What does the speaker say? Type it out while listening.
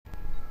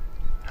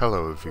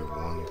Hello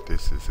everyone,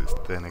 this is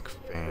Aesthetic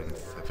Fan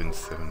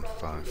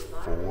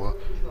 7754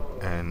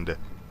 and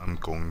I'm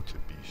going to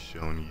be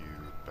showing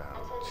you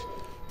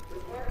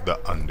about the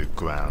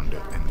underground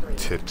and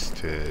tips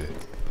to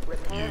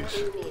use,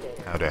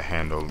 how to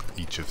handle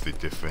each of the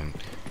different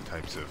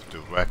types of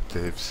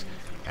directives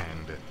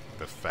and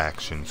the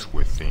factions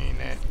within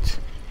it.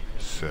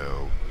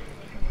 So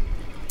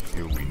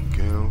here we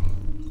go.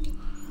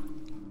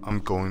 I'm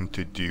going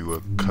to do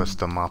a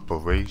custom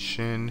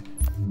operation,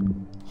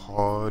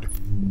 hard,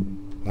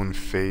 one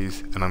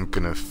phase, and I'm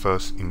gonna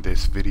first, in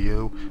this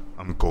video,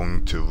 I'm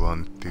going to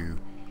run through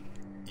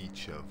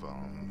each of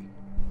them.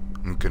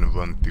 I'm gonna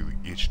run through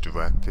each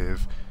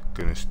directive.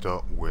 Gonna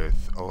start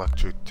with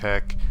electric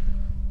tech,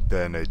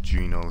 then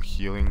adrenal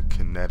healing,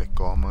 kinetic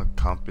armor,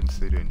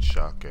 compensator, and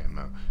shock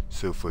ammo.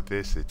 So for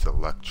this, it's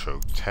electro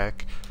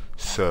tech.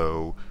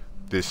 So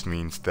this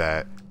means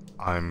that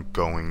I'm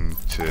going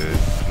to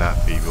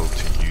not be able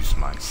to use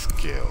my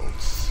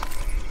skills.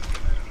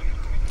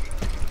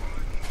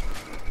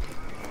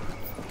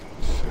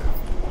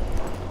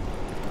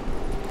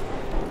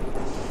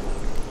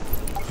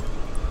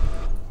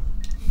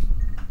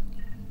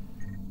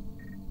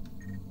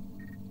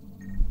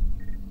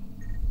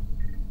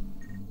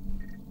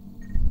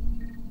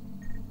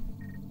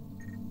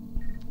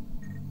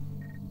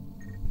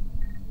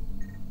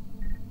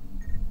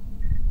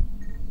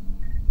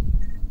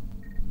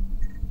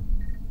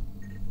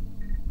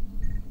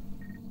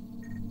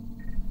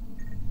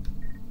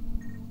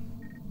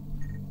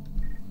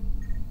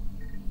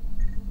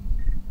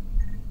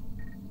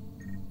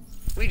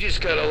 We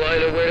just got a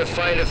line of where to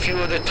find a few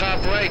of the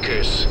top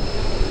Rikers.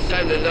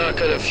 Time to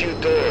knock on a few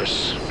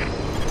doors.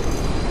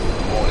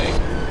 Warning.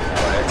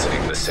 We're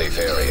exiting the safe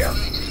area.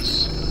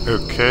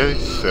 Okay,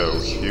 so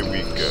here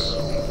we go.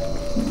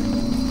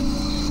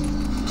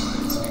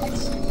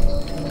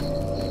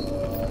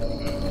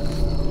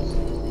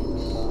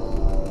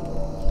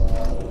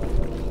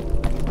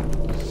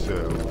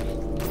 So,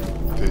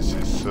 this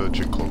is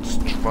surgical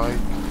strike.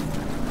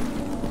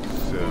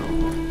 So,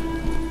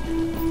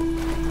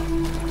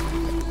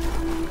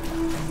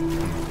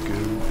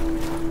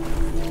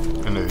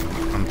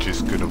 I'm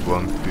just gonna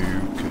run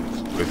through,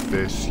 because with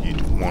this you'd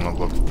want to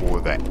look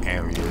for the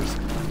areas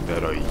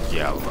that are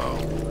yellow.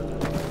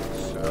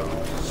 So,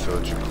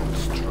 surgical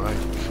strike.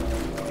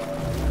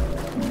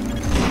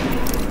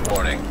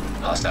 Warning,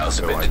 hostiles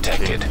have been I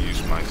detected. can't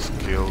use my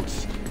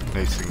skills.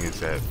 Nice thing is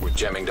that with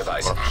Jamming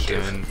device option,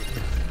 active.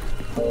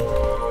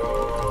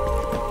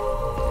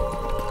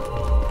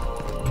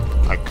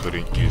 I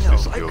couldn't use the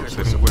skills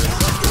anyway.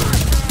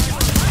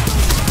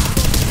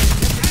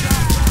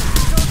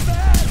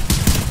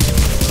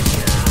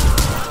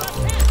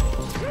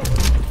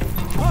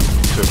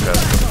 Took out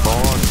the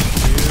boss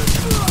here.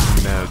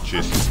 Now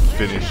just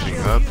finishing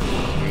up,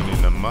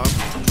 cleaning them up.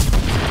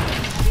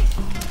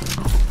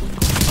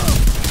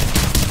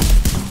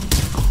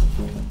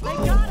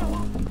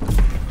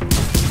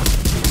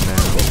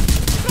 Now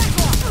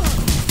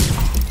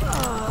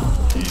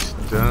he's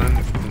done,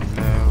 and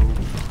now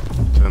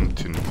time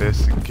to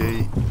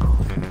investigate.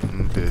 And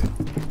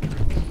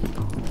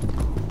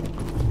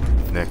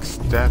next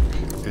step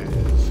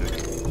is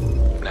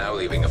Now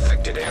leaving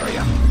affected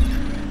area.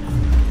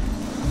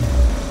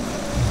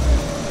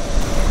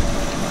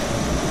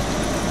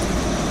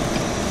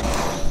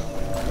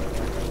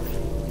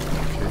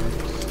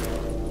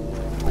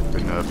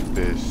 open up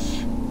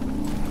this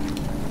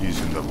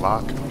using the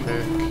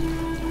lockpick.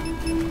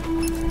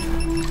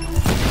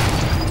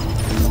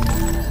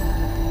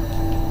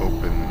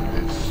 Open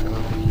this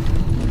up.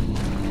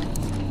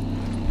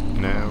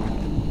 Now,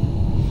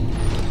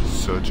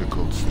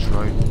 surgical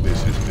strike.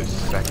 This is the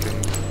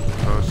second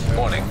person.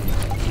 Warning.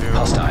 Kill.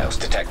 Hostiles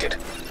detected.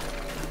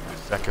 The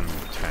second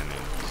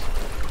lieutenant.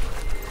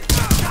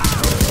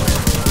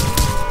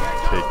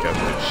 Take out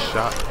the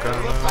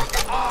shotgun.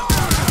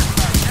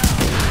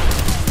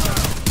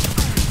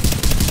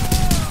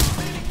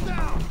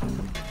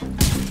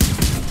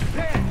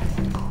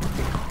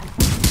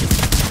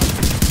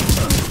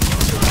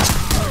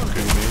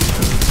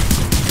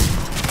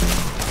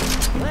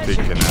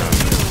 Taken out the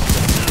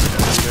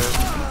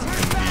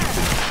and these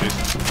are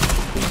just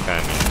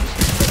cannons.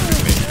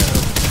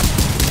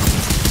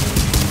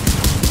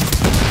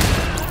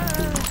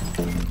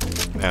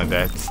 Now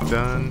that's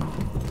done.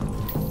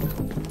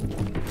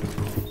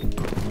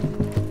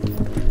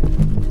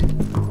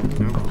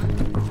 Nope.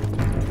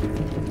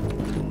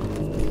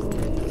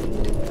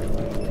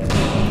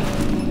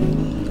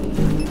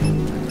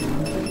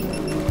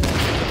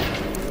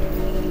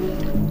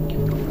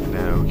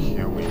 Now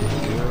here we go.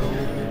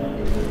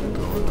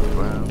 Going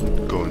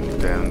around, going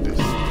down this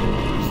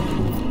stairs.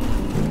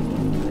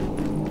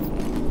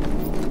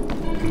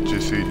 And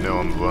just so you know,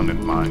 I'm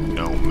running my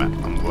Nomad.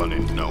 I'm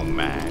running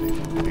Nomad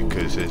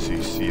because, as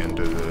you see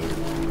under the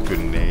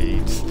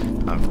grenades,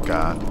 I've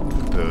got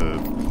the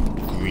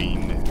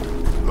green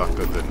luck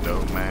of the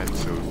Nomad.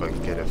 So if I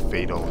get a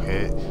fatal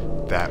hit,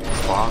 that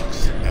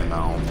procs, and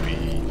I'll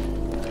be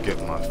get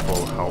my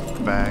full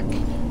health back.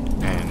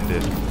 And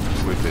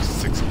with the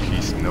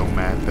 6-piece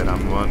Nomad that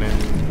I'm running,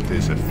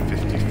 there's a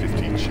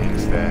 50-50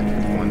 chance that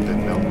when the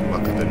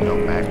luck of the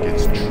Nomad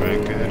gets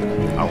triggered,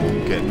 I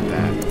will get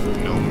that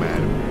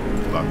Nomad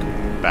luck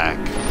back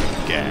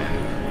again.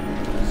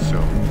 So,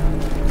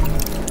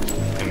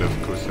 and of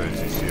course,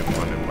 as you see, I'm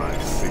running my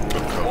Sigma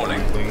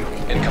Warning. link.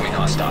 Incoming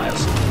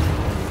hostiles.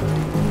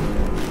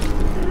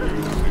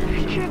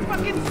 Here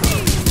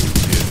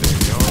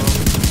they are.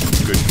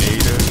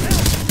 Grenaders.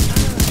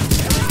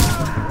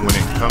 When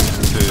it comes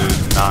to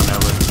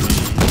non-LMG,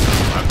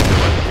 I feel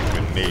like the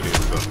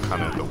grenaders are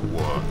kind of the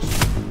worst.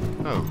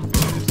 Oh,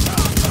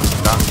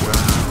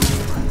 shotgun.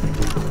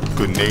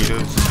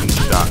 Grenaders and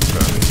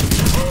shotguns.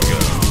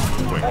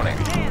 Wait. Warning.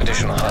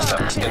 Additional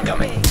hostiles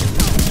incoming.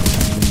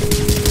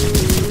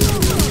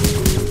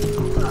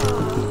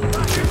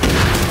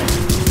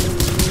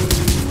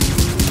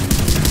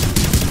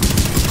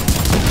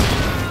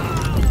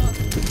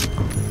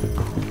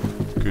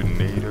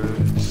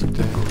 Grenaders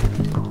dead.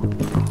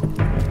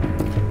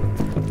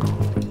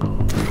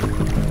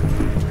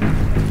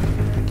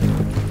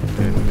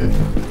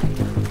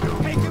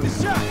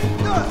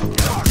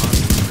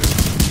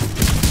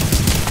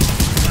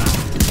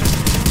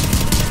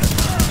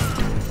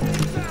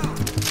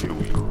 Here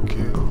we go.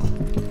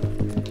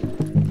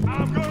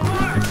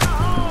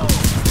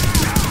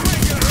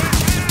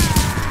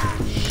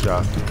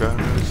 Shotgun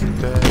is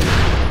dead.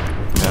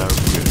 Now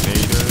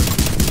grenaders.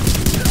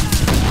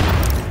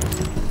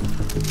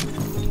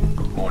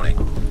 Warning.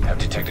 Have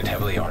detected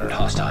heavily armored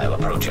hostile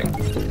approaching.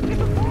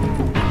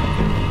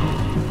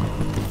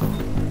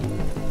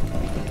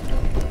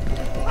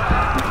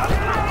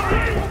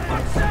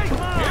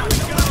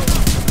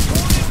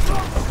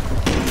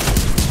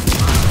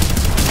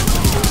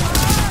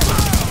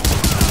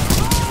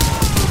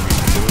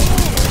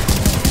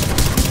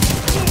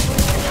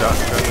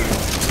 Shotgun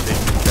is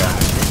taking down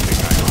everything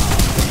I own.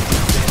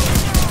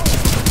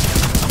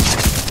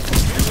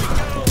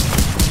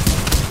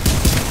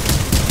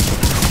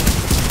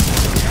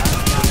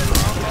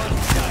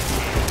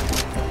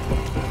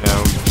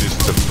 Now just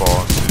the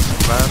boss is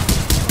left.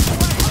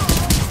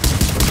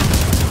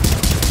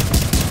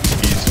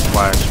 He's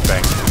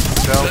flashbang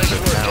himself Nice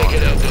and work now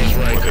taking out those for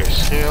the Rikers.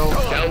 kill.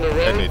 Down the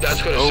And road, it's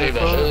that's gonna save a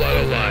whole lot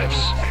of lives.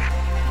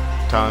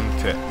 Time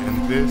to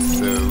end this,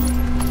 so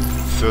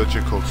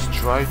surgical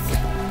strike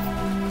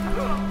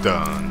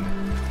done.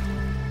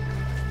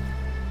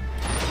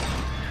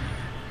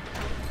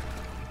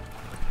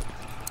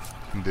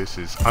 This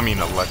is,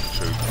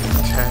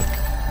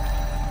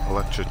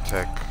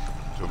 Electrotech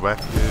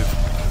directive,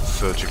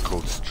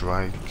 surgical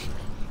strike,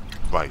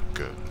 right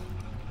good.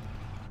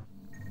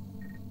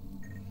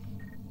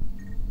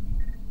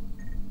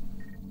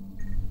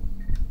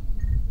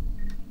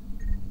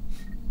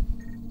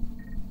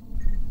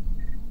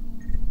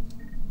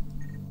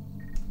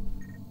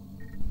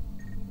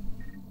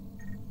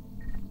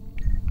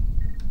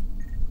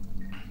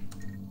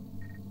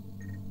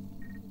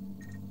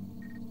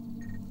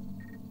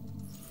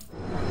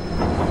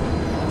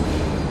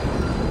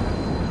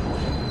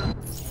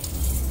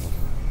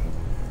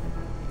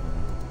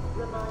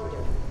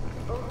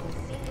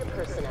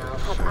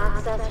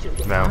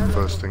 Now,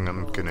 first thing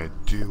I'm gonna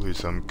do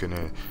is I'm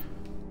gonna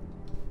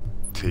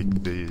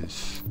take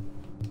these,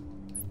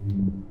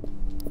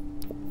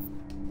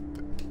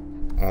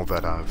 all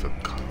that I've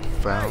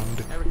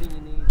found,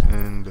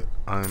 and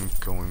I'm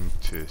going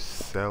to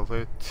sell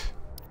it.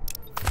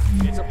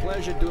 It's a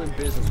pleasure doing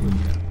business with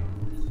you.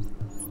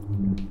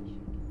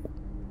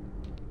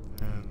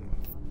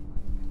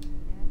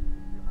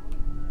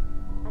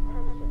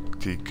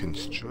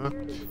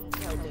 Deconstruct.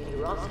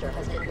 Roster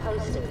has been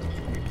posted.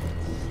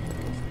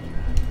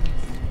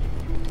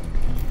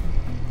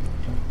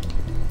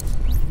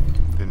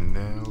 And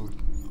now,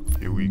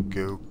 here we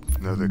go,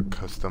 another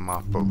custom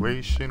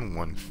operation,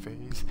 one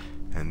phase,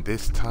 and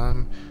this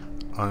time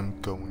I'm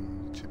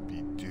going to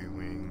be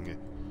doing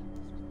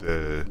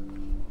the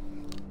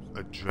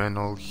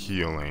adrenal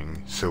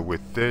healing. So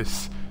with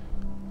this,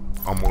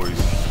 I'm always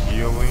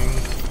healing,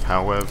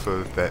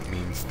 however, that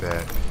means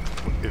that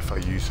if I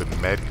use a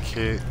med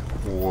kit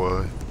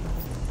or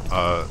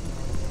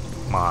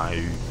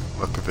my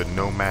Luck of the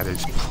Nomad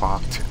is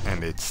procced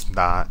and it's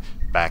not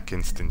back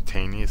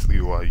instantaneously,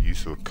 or I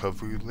use a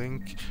recovery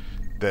link,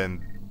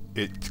 then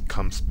it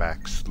comes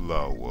back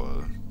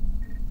slower.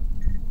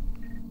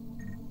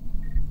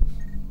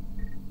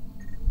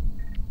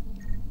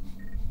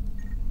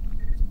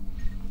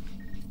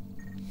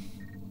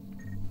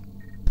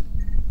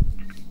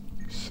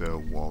 So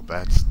while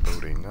that's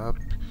loading up,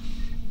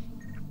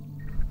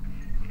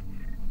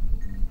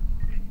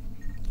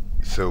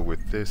 so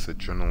with this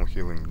adrenal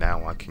healing,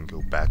 now I can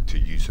go back to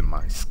using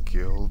my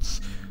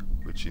skills,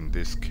 which in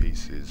this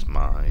case is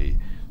my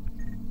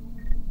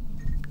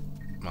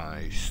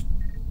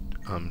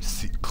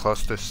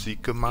cluster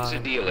seeker mine. Here's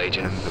the deal,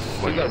 Agent. And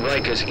the We got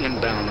flame. Rikers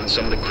inbound on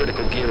some of the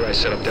critical gear I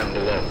set up down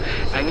below.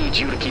 I need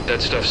you to keep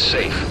that stuff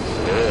safe.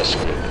 We're all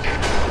screwed.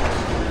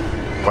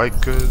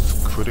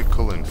 Rikers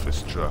critical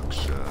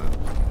infrastructure.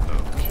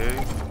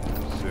 Okay,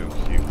 so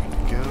here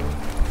we go.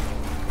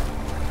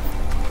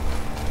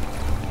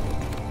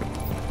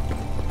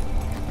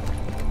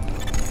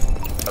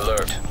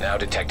 Alert, now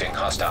detecting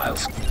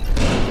hostiles.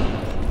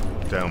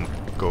 Down,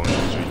 going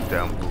straight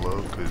down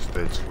below, because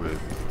that's where it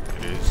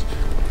is.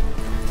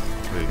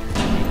 Wait.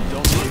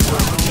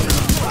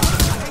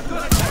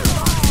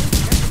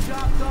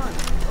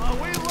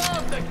 We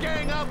love to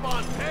gang up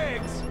on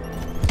pigs.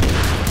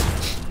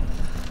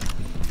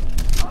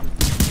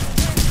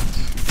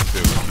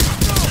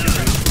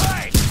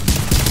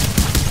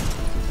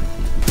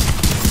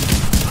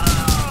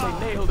 They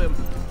nailed him.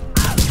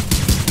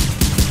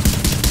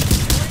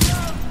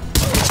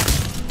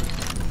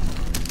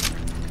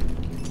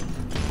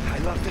 I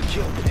love to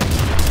kill pigs.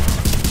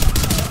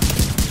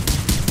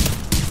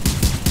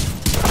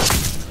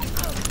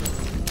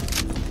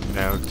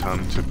 Now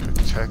time to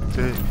protect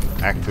it.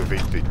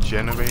 Activate the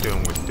generator,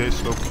 and with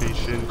this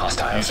location,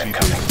 Hostiles usually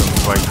incoming. there's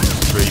some light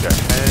straight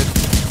ahead.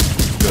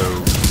 So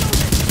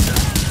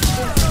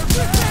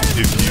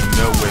if you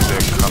know where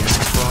they're coming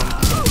from,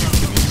 you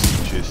can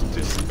easily just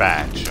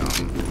dispatch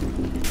them.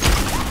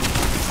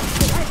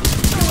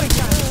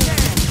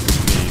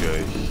 Meter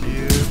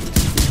here.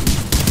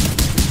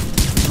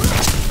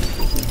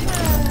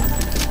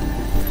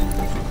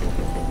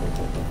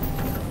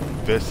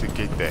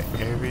 Investigate the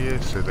area,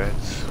 so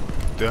that's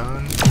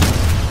done.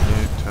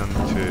 Now time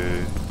to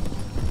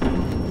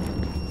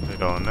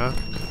head on up.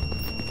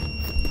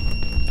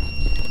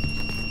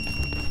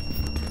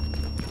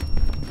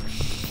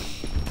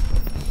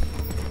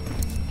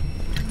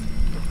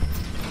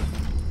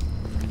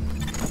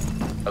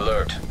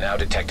 Alert, now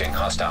detecting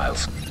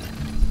hostiles.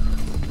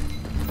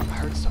 I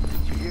heard something.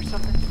 Did you hear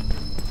something?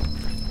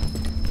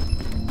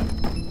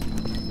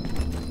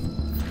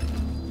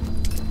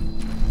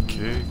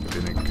 Okay,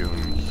 gonna go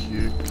in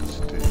here, cause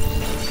this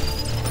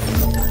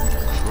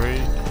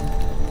great.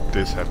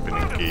 This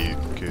happening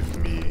give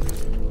me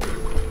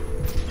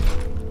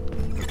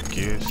a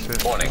gear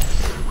set. Warning,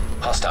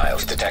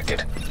 hostiles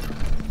detected.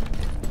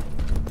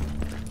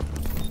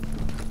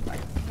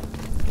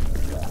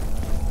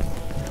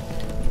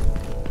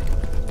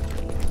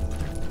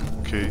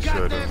 Okay, so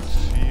I don't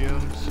see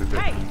him, so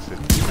that means that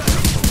he's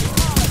down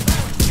below.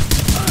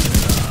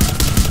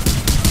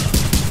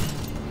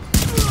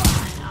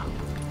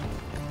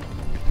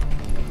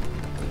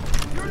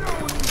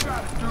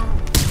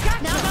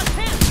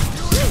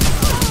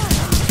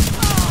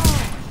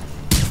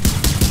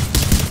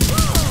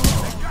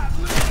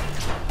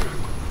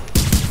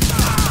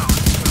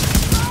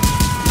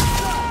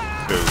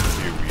 So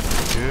here we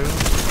go.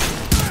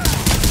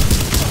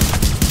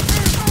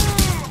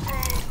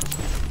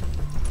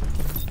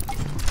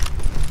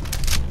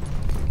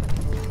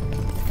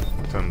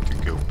 Time to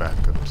go back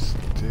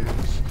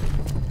upstairs,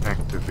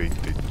 activate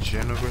the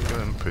generator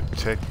and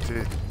protect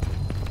it.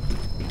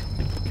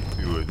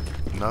 Do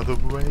another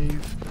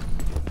wave.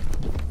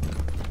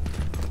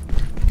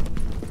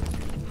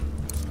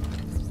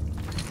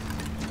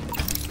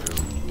 So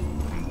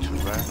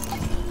interact.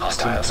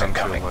 Hostiles Sometimes I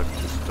incoming. like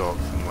to start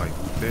from like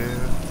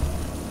there.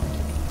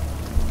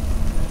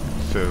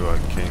 So I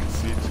can't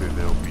see, so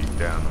they'll be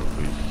down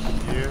over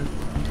here.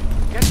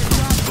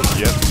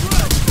 Yep.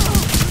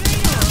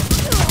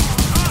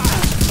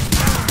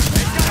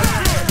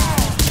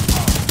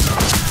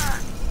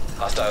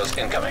 Hostiles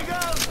incoming.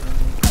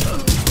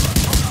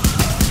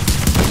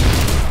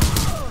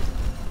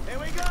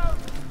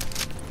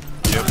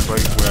 Yep,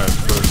 right where I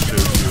first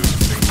showed you a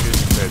thinking,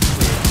 that's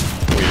where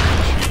the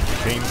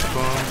came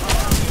from.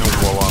 And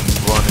while I'm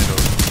running a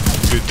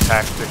good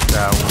tactic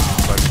that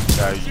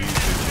I use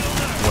is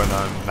when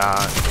I'm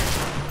not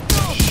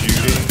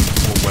shooting,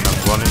 or when I'm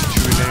running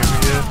to an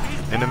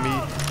enemy,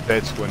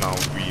 that's when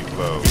I'll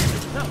reload.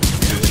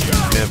 Because you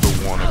never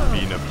want to be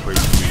in a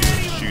place where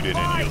you're shooting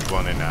and you're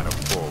running out of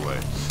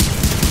bullets.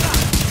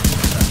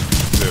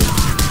 So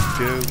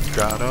here we go,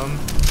 got him,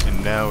 and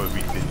now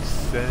everything's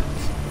set.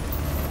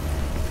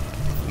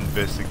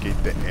 Investigate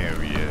the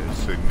area.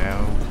 So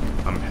now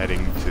I'm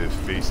heading to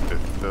face the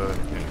third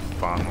and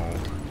final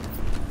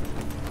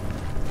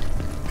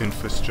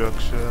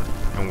infrastructure,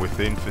 and with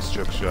the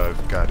infrastructure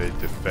I've got to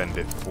defend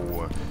it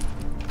for,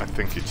 I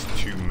think it's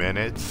 2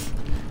 minutes.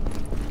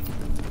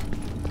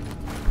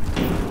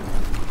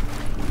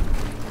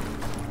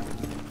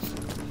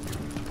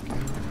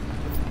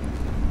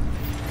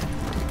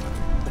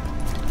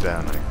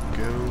 Down I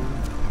go,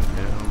 and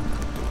now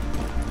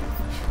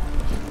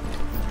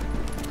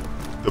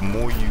the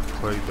more you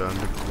play the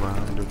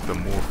underground, the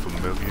more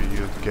familiar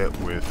you get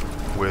with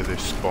where the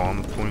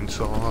spawn points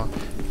are.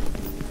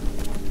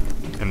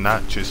 And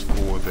not just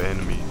for the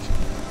enemies,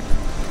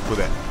 for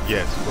that,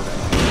 yes, for that,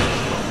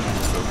 but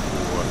also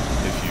for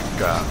if you've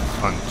got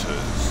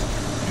hunters,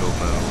 you'll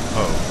know,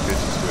 oh, this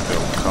is where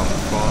they'll come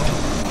from,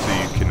 so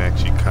you can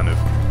actually kind of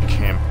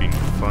camp in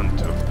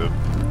front of the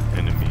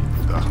enemy,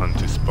 the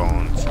hunter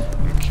spawns,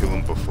 and kill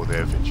them before they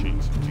have a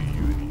chance to do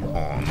you any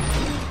harm.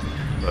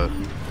 But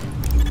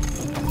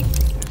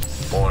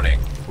Warning,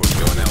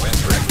 you're now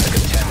entering the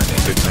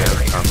contaminated now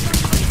area. time to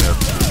clean up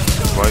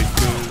the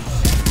spikers.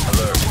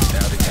 Alert,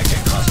 now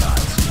detecting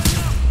hostiles.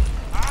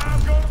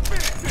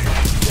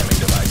 Jamming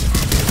device.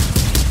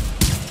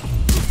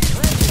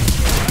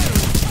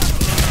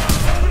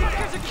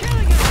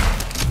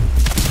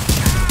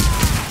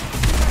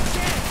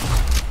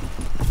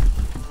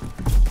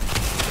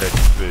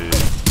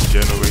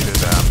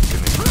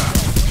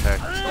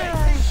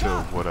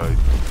 what I'm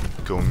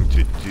going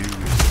to do is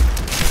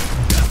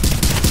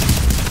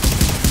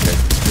get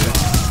this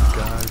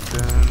guy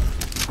down.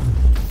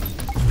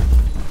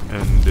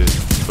 And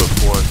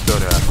before I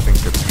start, I think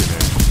I'm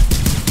gonna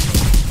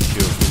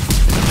kill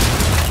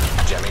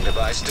this Jamming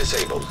device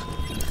disabled.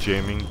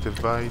 jamming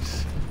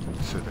device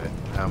so that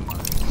now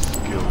my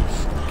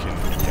skills can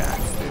be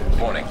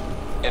active. Warning.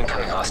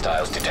 Incoming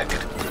hostiles detected.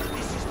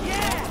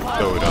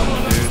 Throw it up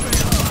here.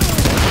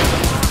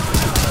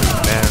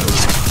 Now,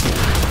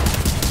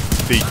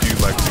 they do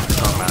like to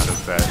come out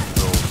of that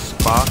little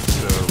spot,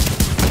 so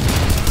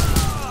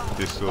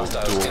this little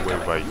doorway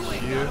right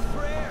here.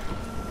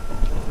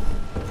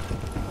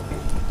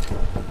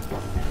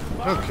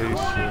 Okay,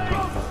 so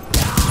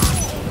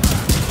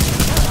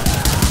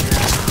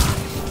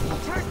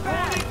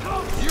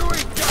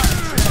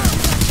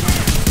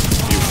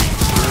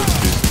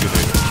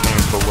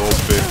a little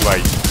bit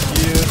right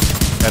here,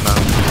 and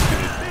I'm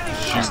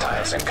just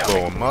gonna shoot,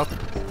 blow him up.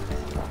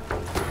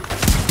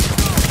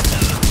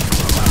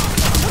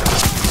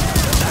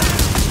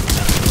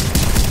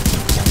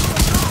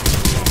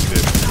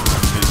 And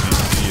as you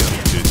see, I'm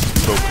just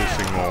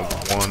focusing on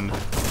one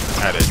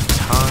at a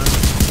time.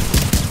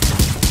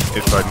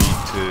 If I need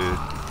to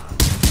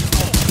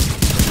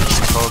switch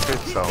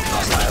targets, I'll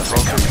switch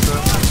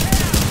targets.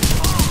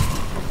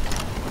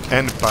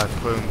 And by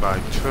putting my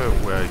turret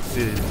where I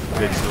did,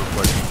 makes it look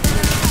like a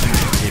good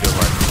indicator,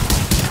 like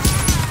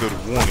good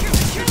warning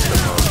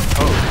system of,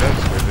 oh,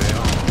 that's where they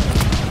are.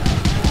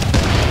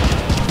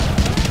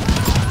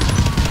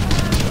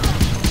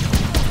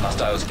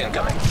 Hostiles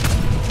incoming.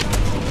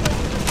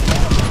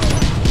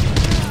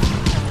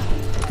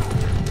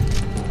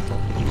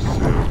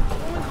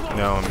 So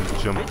now I'm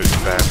jumping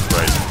back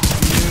right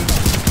here.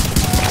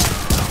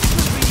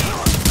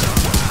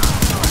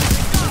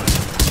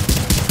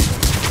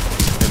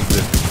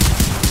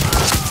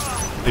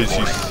 As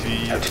you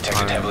see, Have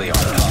detected heavily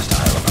armored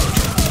hostile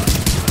approaching.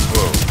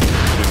 Whoa,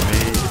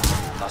 grenade.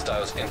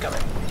 Hostiles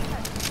incoming.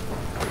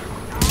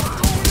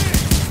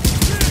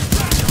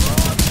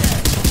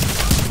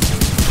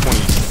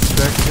 20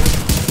 seconds.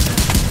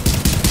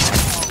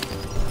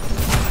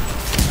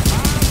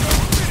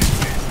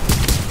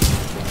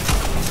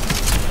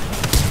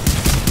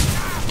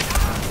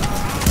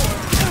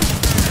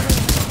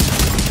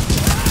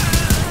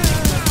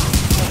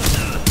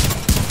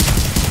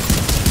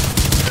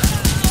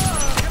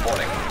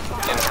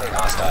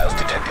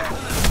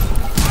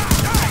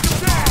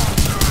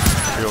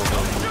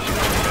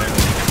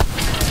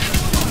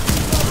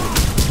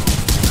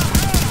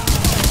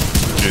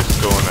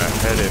 Just going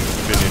ahead and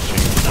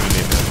finishing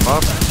cleaning them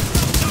up.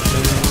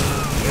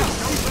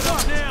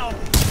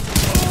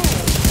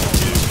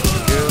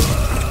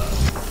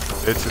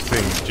 It's a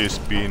thing, just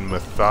being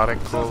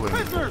methodical and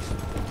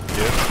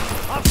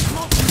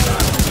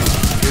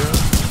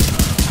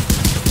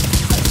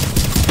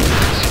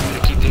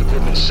Keep the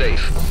equipment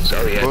safe.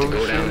 Sorry I had to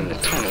go down in the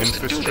tunnels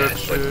to do that,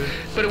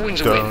 but it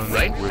wins a win,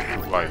 right? With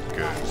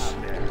Rikers.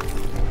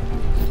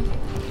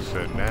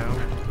 So now,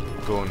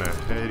 going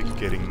ahead,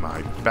 getting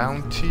my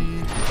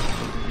bounty.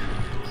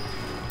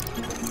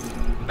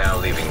 Now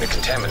leaving the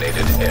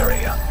contaminated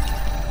area.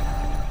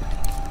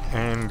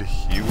 And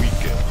here we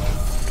go.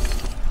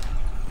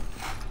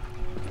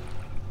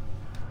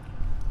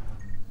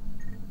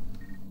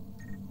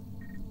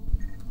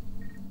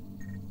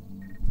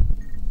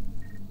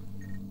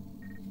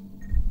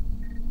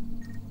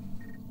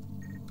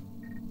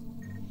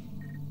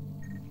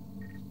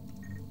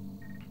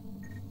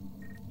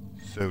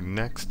 So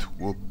next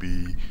will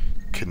be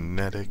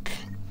kinetic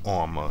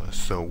armor.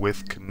 So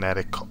with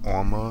kinetic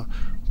armor,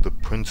 the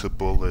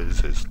principle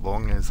is as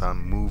long as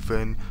I'm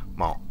moving,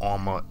 my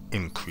armor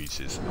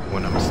increases.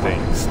 When I'm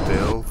staying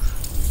still,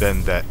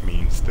 then that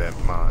means that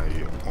my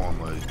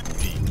armor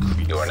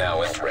decreases. You are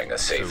now entering a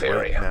safe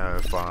area. Right now,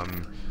 if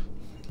I'm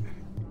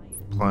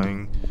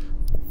playing,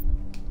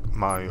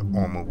 my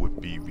armor would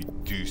be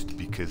reduced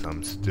because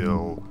I'm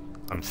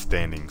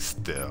standing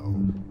still,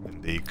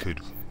 and they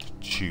could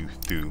chew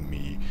through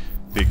me.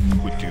 They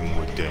would do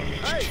more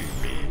damage to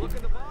me.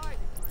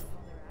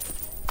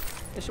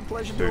 It's a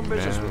pleasure doing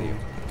business with you.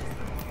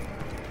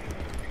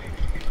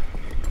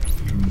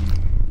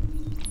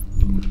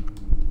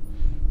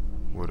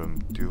 What I'm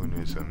doing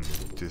is I'm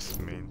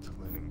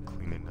dismantling and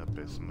cleaning up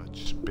as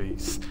much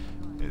space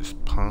as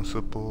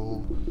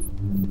possible.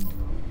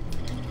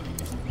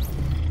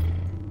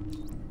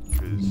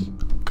 Because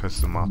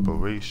custom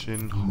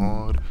operation,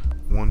 hard,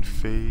 one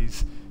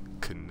phase,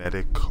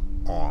 kinetic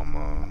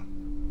armor.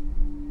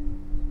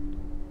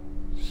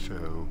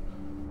 So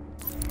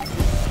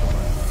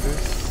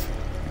this.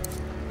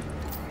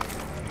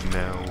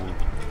 Now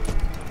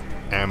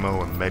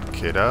ammo and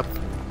medkit up.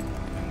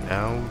 And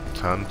now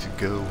time to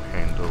go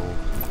handle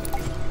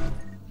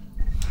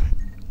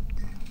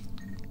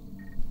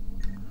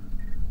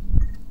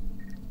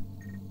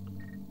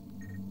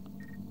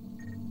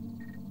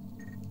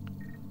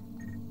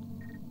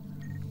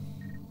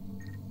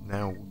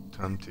now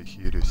time to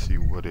here to see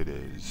what it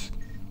is.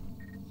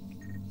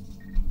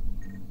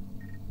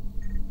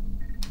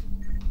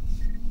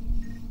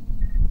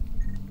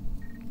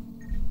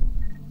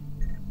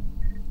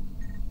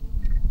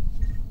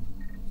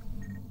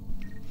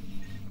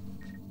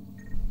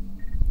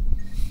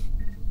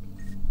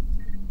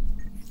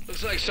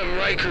 Some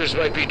Rikers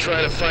might be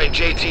trying to find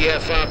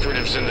JTF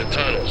operatives in the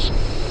tunnels.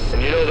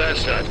 And you know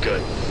that's not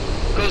good.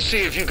 Go see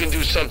if you can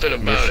do something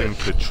about Mission it.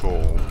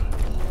 Patrol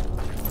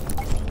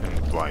and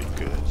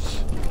Rikers.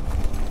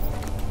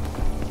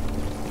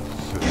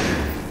 So,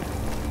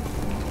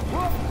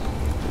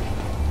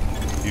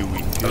 here we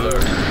go.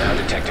 Alert. Now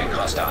detecting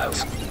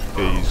hostiles.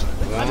 Phase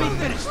Let me 1.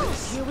 finish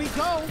this. Here we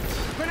go.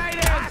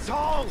 Grenade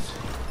assholes!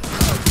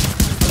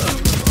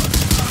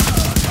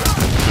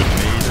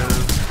 Tornado.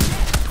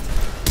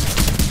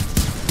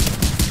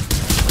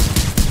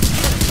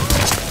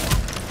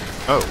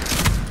 Oh,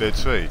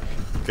 that's right.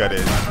 Gotta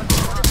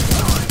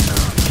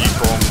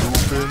keep on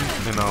moving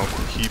and I'll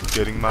keep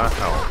getting my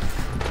health.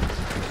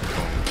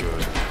 Going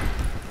good.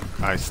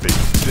 I stay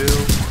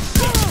still.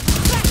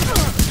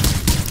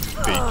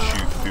 They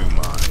chew through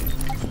mine.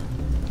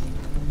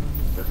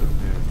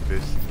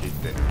 Investigate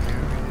the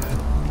area.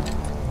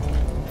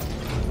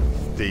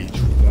 Stage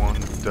 1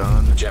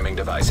 done. Jamming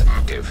device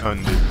active.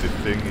 And the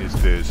thing is,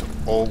 there's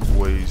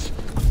always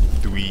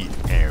 3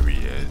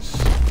 areas.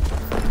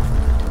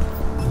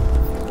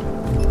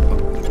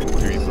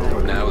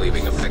 Now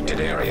leaving affected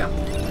area.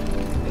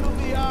 It'll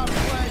be our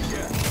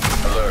pleasure.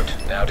 Alert.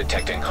 Now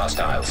detecting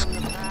hostiles.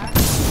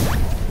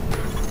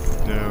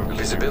 No,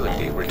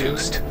 Visibility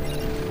reduced.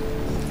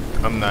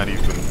 I'm not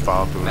even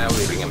bothering Now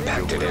leaving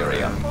impacted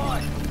area.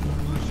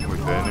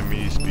 with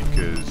enemies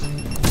because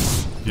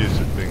here's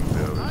the thing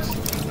though,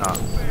 it's not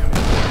them.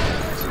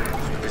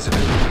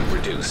 Visibility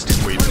reduced.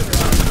 Wait a minute.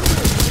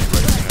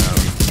 Right now,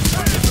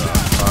 under the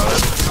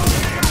HUD,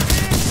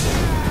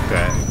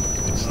 that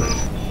it's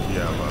like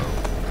yellow.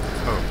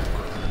 Oh.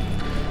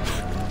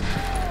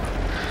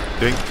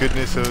 Thank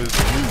goodness I was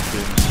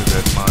moving so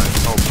that my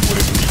health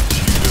wouldn't be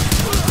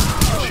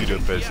chewed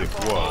up as it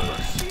was.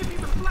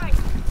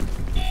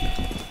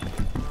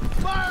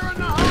 Fire in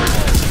the hole!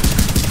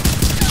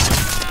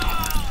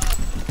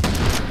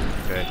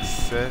 That's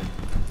set.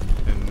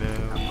 And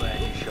now Glad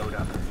you showed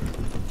up.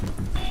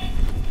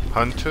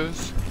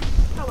 hunters?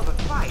 Hell of a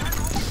fight.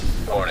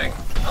 Warning.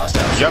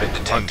 Hostiles Yep, have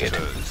been detected.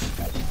 hunters.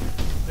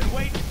 Then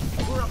wait.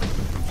 We're up.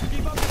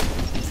 Keep up.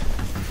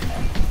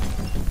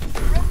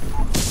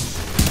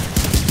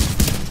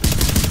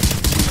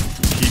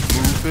 Keep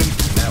moving.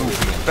 Now Moving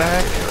leaving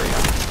back. affected area.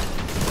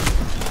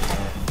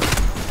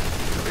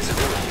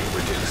 Visibility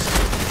reduced.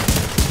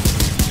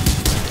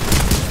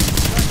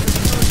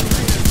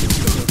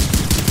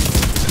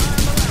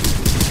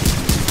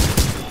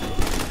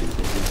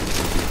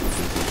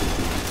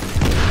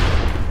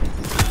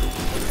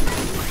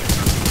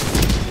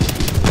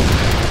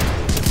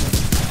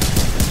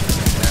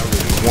 Now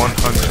leaving 1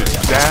 hunter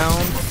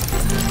down.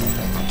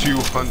 2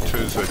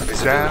 hunters are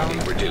down.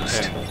 Visibility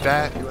reduced. And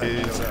that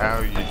is how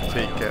you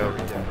take out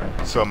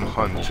some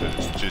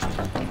hunters. Just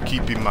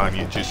keep in mind,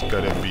 you just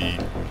gotta be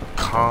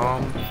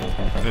calm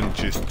and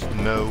just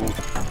know,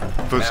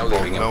 first Now of all,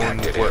 leaving knowing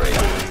impacted what area.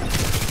 the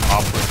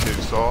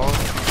operatives are.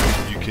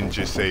 You can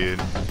just say it.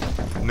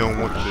 Knowing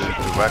what the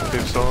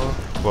directives are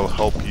will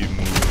help you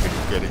move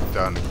and get it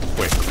done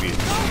quickly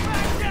and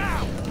smoothly.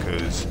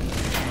 Because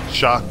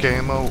shock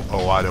ammo,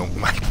 oh, I don't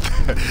like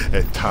that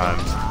at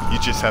times. You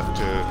just have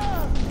to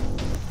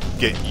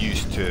get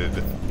used to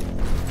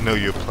know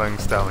your playing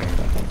style and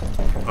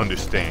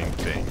understand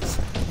things.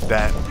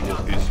 That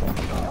is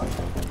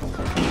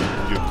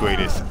your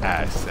greatest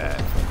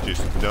asset.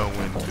 Just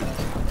knowing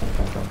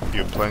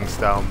your playing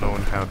style,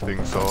 knowing how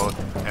things are,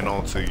 and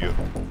also your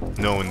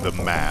knowing the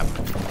map.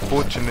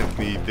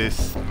 Fortunately,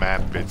 this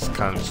map is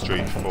kind of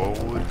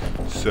straightforward,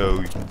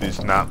 so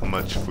there's not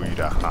much for you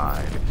to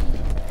hide.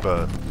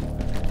 But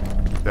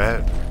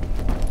that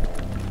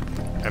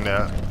and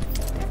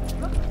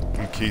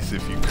in case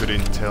if you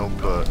couldn't tell,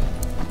 but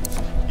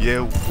yeah,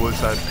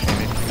 was I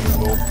panicking a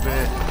little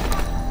bit?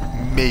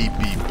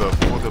 Maybe, but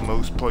for the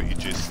most part, you're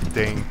just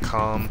staying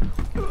calm.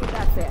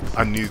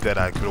 I knew that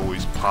I could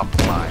always pop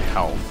my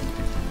health,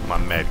 my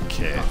med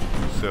kit,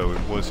 so it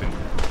wasn't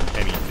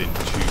anything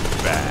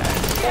too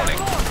bad. Warning.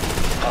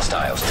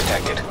 Hostiles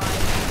detected.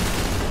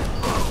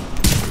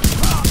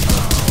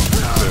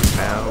 So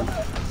now,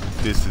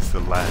 this is the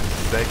last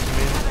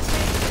segment.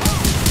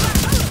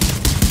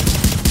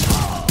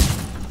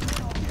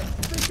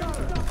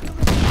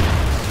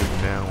 So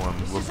now I'm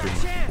looking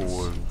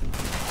for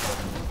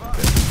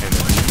the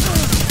enemy.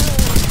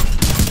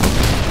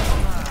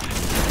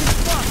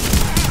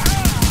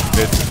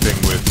 That's the thing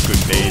with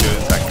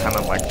grenades, I kind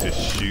of like to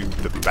shoot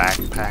the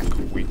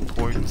backpack weak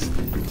points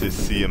to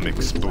see them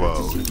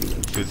explode.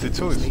 Because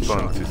it's always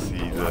fun to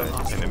see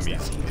the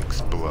enemies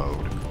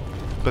explode.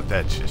 But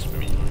that's just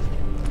me.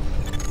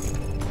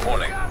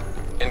 Warning.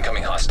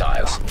 Incoming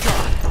hostiles.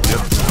 Yep.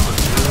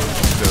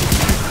 So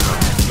here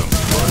comes some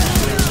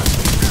bushes.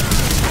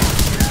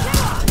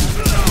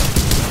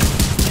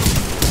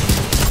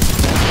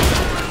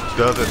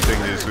 The other thing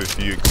is if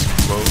you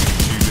explode,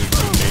 shoot a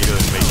grenade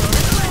and make them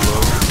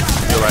explode,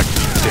 you'll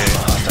actually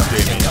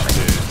damage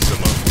to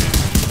some of his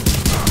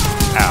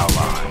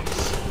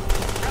allies.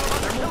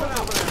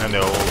 And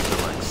they'll also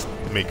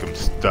like make them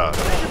stuck.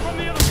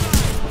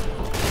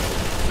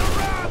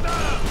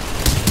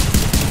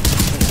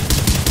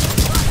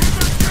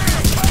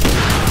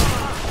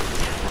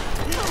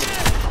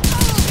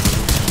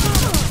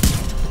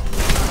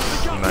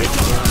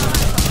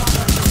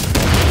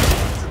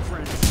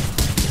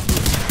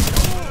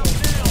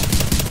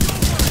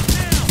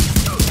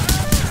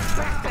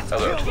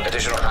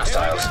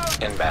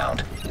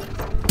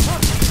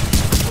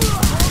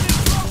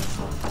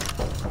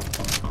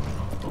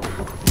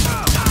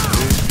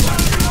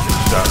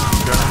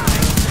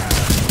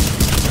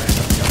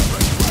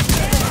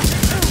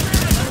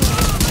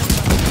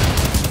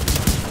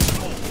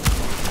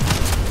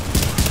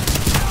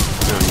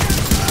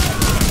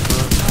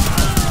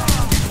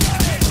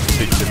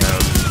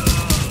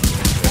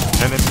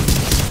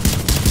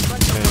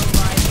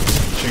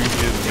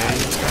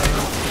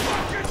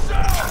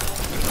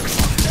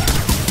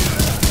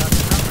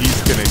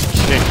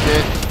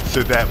 target,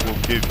 so that will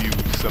give you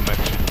some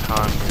extra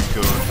time to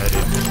go ahead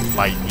and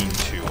light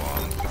into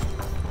him.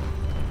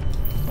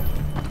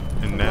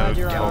 And now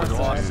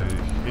talk to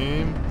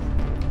him.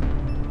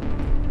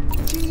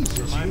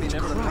 Jesus,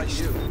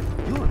 Christ.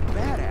 You're a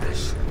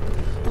badass.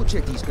 We'll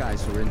check these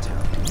guys for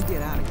intel. You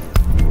get out of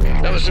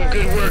here. That was some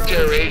good work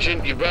there,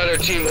 Agent. You brought our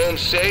team home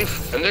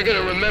safe, and they're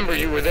gonna remember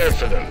you were there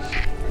for them.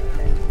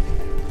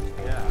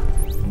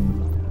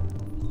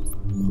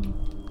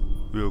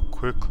 Real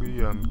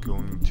quickly, I'm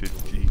going to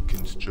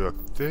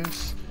deconstruct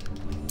this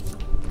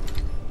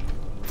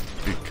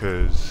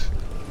because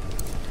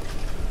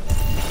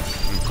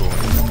I'm going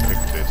to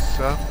pick this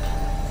up.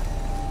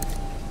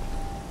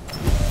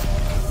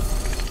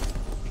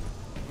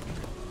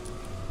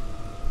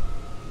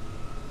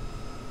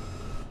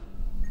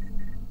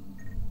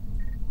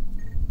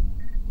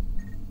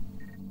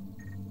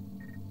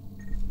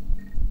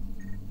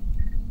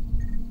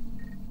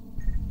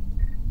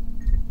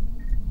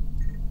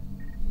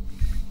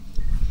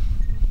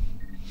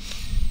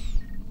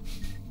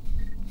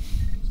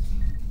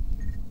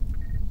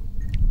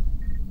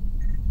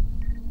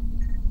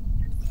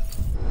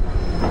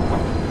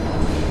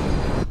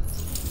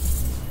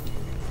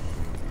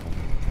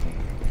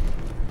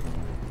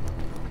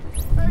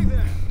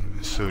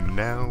 So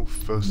now,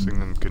 first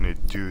thing I'm gonna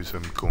do is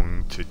I'm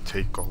going to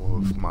take all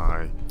of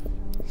my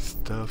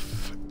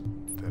stuff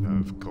that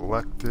I've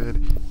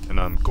collected and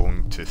I'm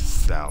going to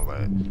sell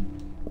it.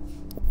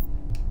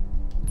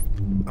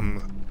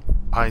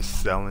 I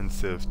sell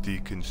instead of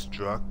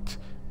deconstruct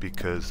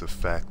because the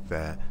fact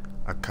that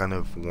I kind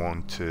of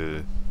want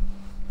to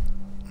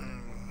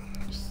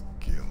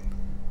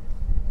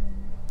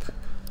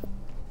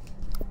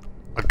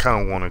I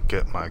kind of want to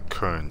get my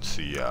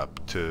currency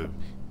up to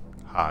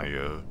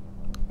higher,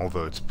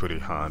 although it's pretty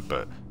hard.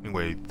 But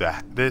anyway,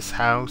 this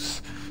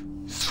house,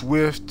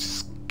 Swift,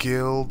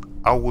 Skilled,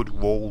 I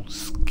would roll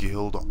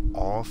Skilled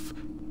off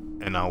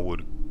and I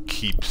would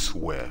keep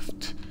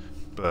Swift,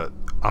 but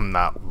I'm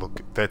not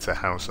looking, that's a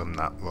house I'm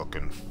not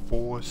looking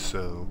for.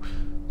 So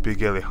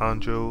Big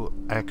Alejandro,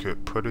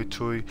 Accurate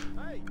Predatory,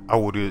 I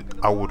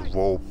would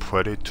roll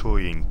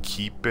Predatory and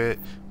keep it,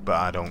 but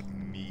I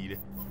don't need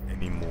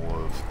any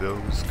more of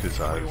those because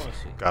I've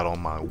got all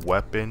my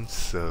weapons.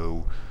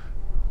 So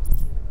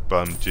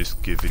but I'm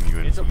just giving you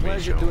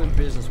information on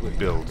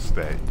builds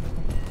that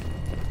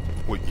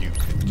what you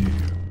could do.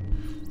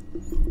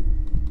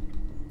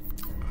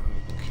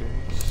 Okay,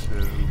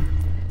 so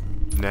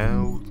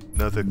now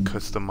another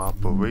custom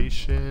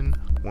operation,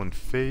 one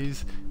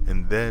phase,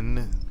 and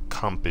then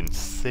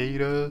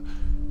compensator,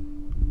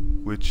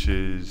 which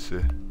is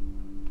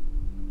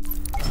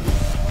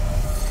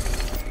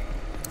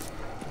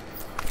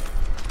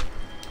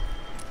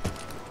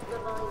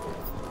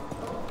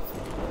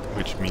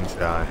which means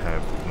that I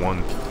have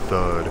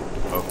 1/3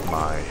 of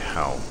my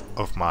health,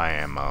 of my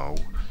ammo.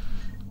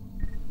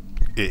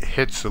 It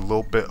hits a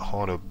little bit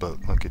harder,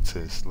 but like it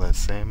says,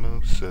 less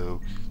ammo, so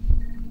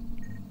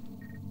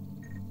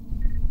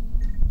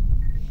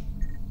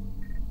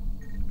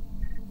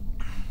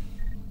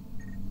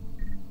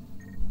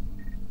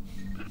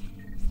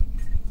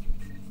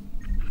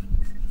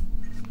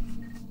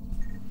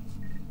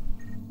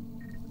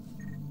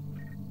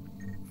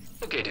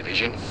Okay,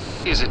 Division.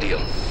 Here's the deal.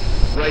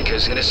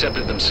 Rikers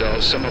intercepted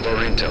themselves some of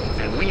our intel,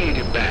 and we need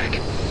it back.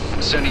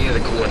 I'm sending you the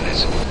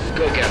coordinates.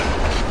 Go get them.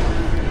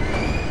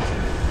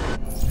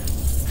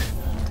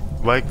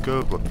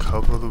 Riker,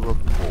 recover the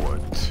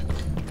report.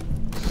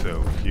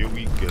 So here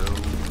we go.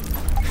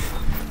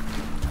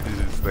 This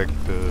is like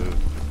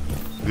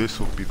this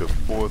will be the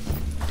 4th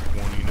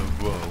one in a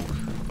row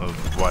of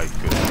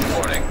Riker.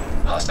 Warning.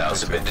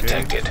 Hostiles have been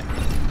detected.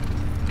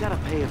 Gotta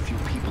pay a few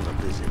people a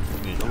visit.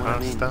 You know what I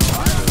mean?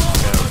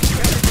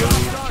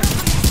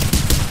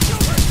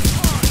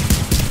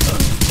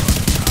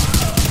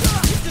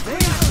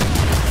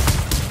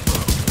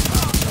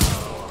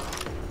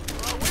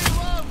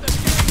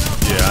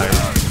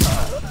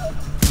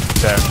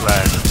 That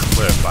last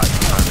clip I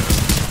kind of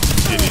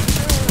didn't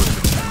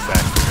wasn't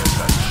exactly as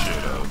I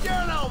should have.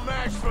 You're no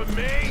match for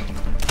me!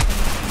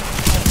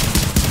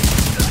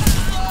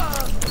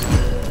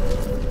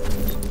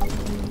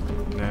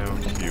 Now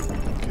here we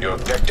go. Your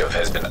objective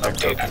has been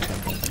updated.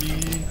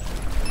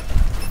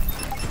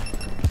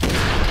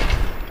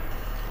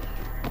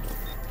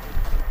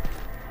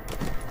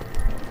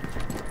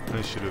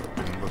 I should have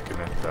been looking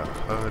at the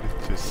HUD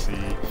to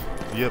see.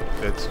 Yep,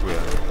 that's where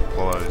it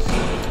was.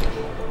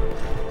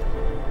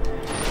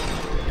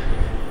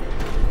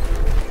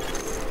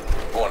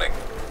 Warning.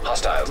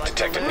 Hostiles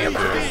detected nearby.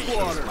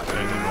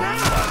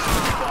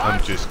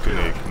 I'm just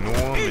gonna ignore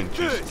them and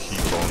just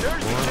keep on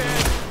running.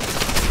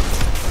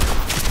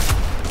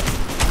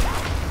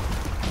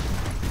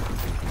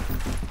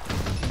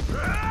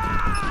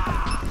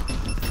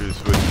 Because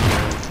right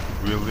now,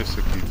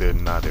 realistically, they're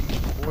not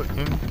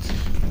important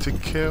to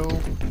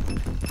kill.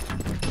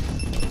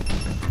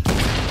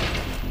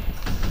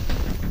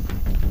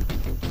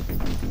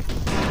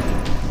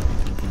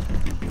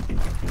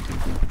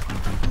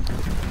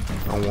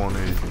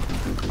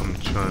 I'm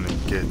trying to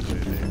get to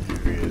the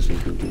areas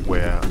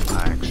where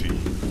I actually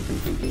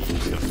need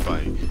to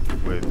fight.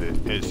 Where the,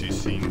 as you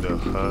seen the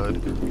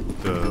HUD,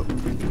 the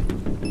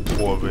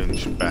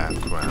orange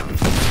background,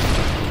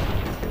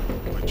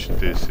 which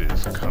this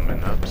is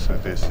coming up. So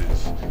this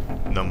is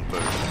number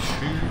 2.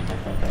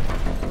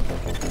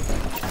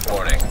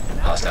 Warning.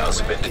 Hostiles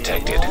have been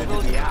detected.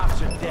 The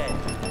ops are dead.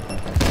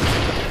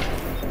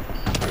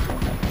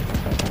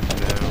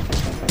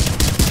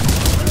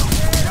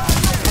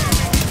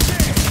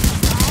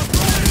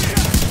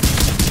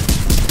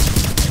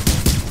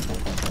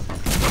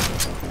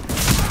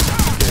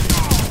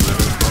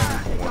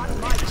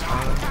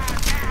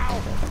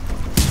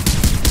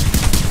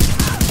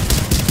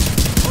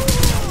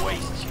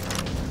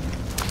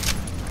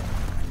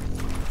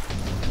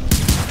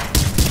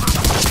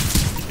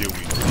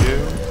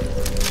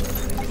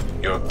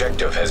 Your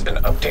objective has been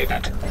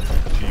updated.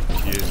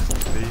 GPS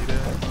data.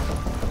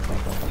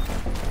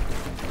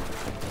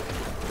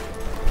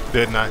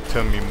 They're not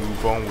telling me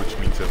move on, which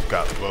means I've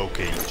got rogue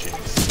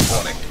agents.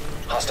 Warning.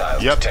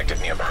 Hostiles detected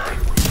nearby.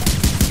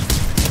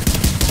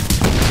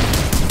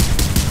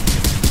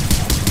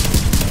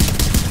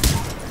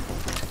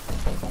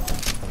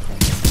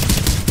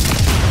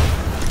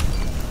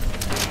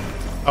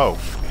 Oh,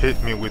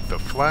 hit me with the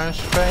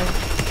flashbang?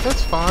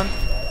 That's fine.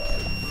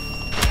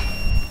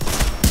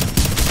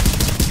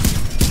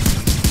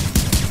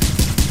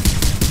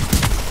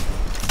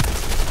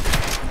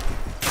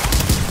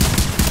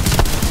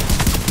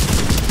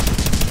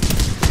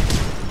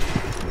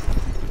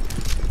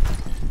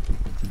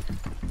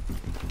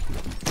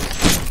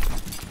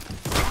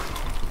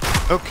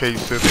 Okay,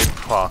 so they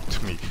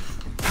procced me.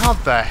 How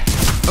the heck?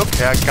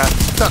 Okay, I got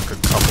stuck a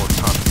couple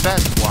times.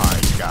 That's why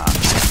I got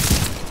it.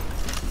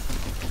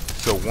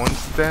 So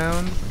one's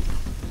down.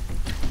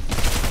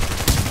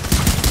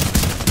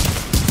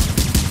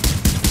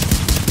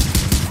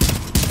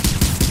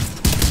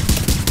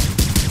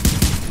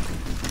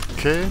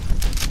 Okay.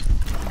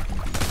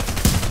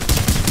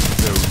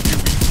 So here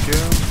we go.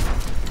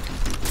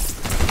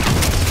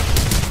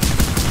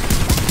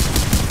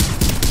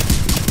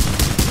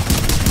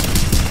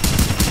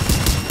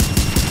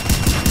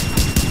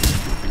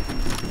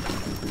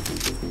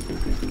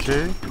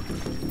 Okay.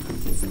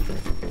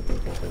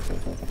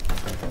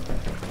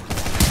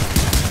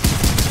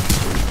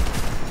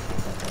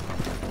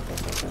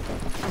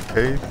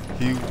 Okay,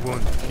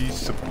 he's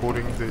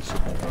supporting this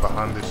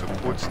behind the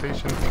support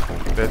station.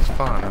 That's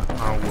fine.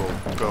 I will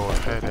go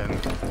ahead and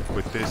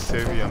with this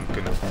area I'm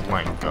gonna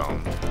flank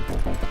them.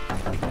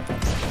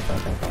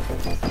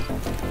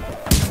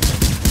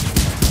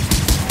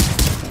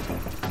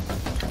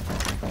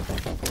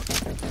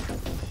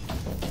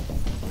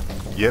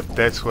 Yep,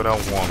 that's what I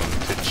want them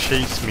to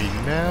chase me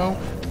now.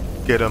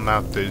 Get them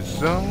out the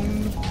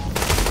zone.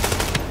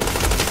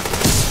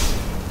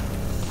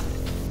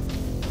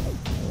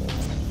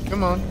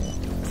 Come on.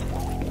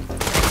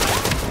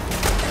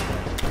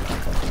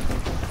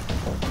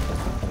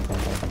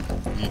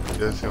 He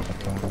doesn't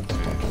want to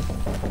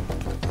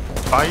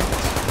fight.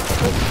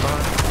 That's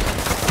fine.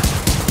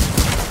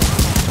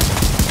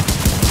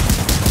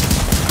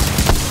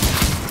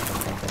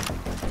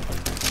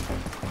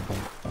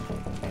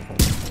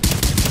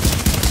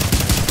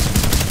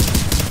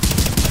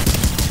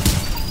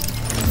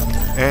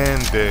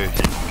 And there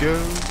he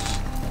goes.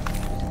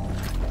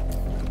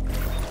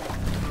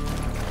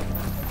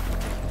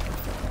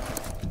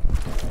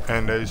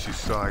 And as you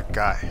saw, I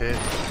got hit,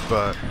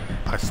 but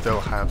I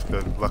still have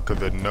the luck of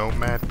the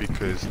Nomad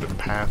because the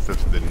path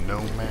of the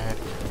Nomad,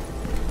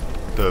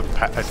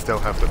 I still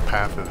have the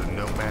path of the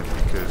Nomad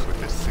because with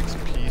the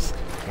 6-piece,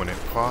 when it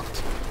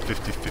popped,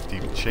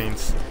 50-50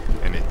 chance,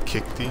 and it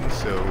kicked in,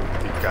 so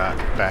it got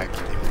back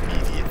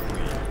immediately.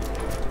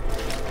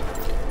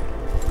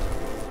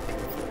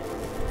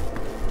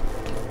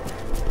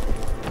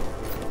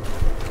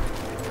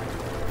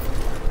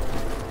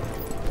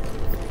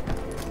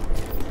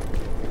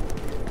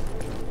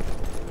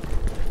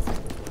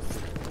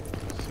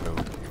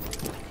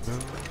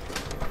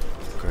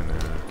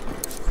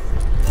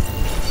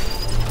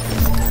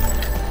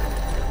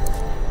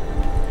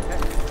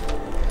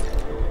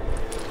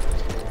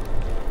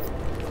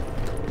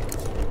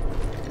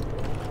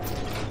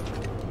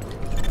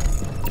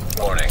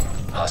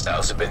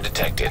 Hostiles have been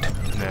detected.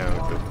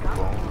 Now the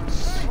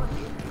boss.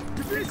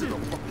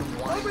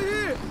 Over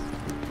here!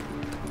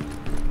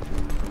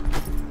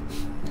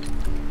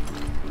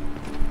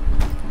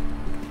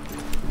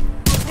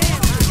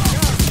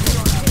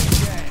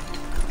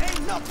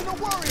 Ain't nothing to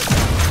worry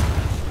about.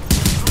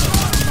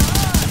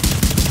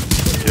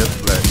 Just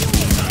let me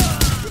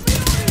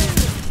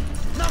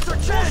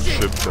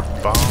trip the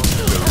bomb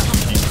so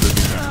he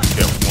couldn't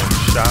get one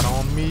shot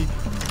on me.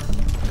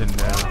 And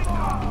now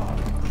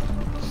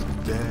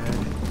dead.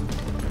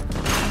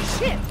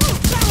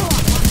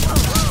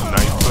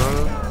 Sniper.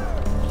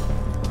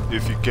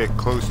 If you get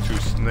close to a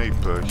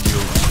sniper,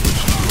 he'll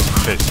switch to a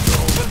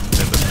pistol,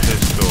 and the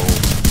pistol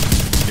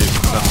is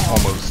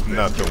almost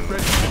nothing. Nothing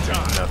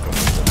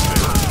with the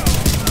pistol.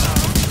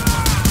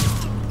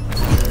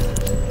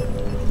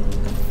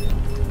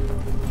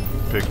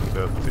 picked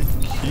up the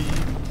key,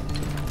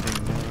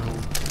 and now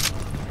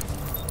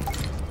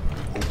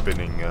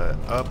opening it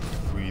up,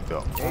 free the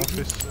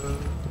officer,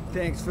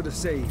 Thanks for the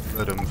save.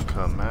 let him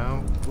come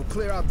out, We'll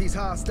clear out these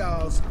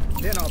hostiles,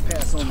 then I'll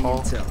pass on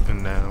talk, the intel.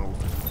 and now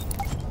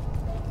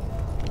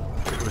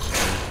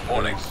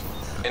Warning.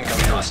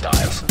 Incoming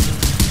hostiles.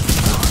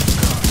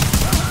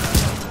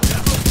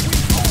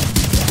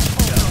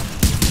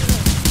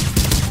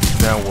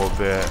 Now while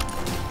they're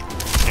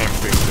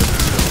amping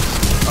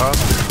themselves up,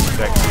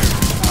 that gives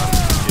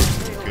time to get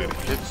some good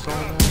hits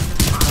on them.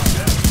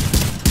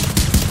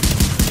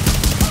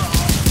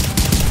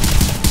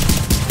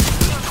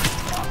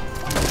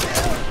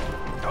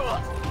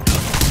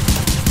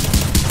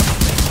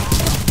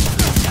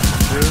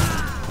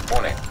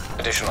 Warning.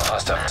 Additional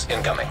hostiles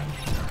incoming.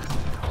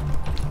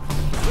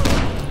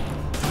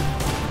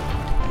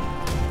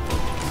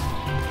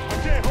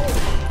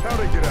 How'd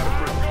they get out of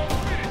prison?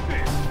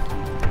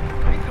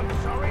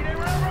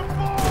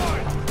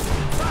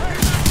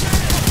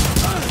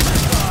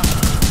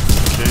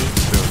 Okay,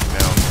 so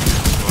now I'm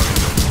just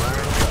running around.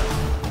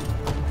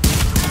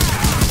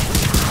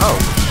 Oh,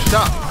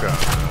 shotgun.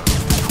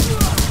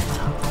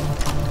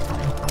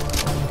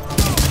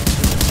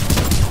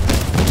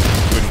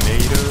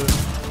 Grenada.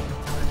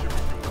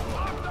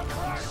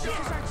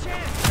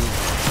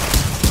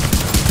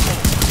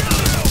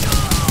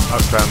 I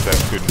found that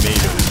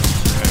grenadas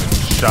and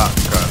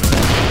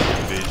shotgunners in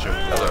Division 1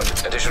 Alert.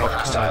 Additional are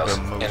kind hostiles of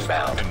the most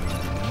inbound.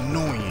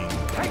 annoying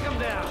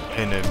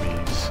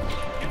enemies.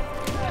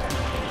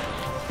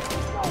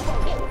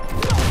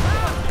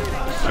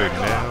 So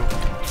now,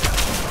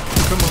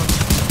 come on,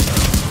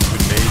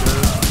 grenada.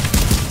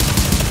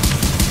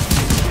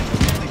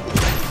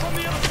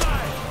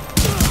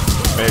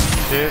 Med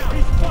kit.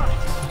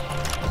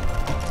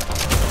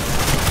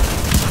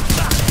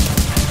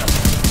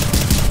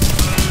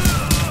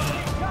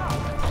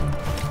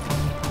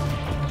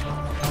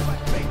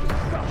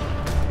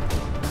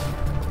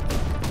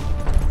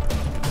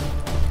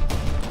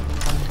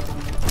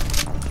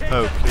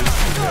 Okay,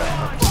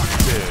 yeah,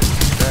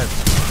 upstairs.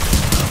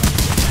 That's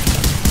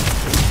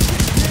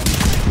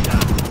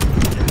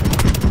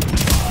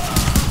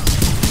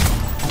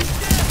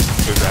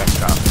so that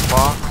got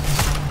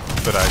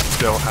blocked, but I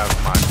still have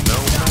my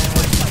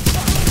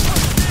nomad.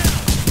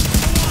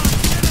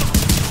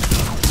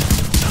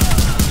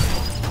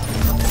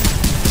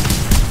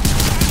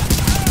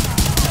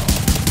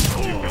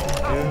 Here we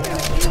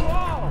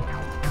go.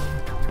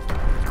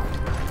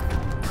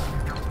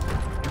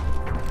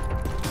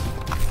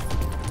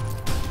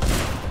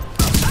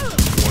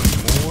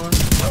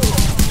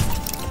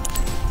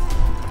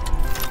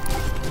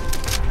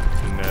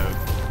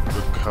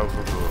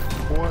 Recover the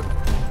report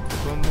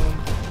from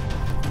them.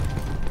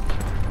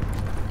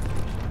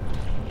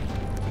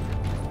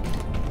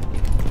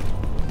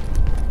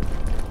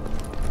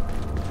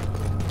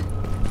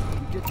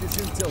 Get this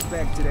intel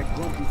back to that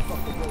grumpy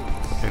fucker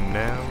Rhodes. And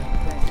now,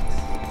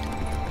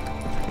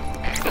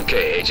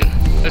 Okay, Agent.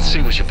 Let's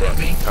see what you brought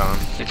me. Tom,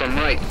 If I'm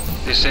right,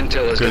 this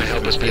intel is going to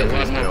help us be a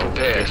lot more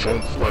prepared for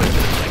what they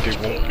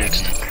Rikers won't pull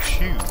next. give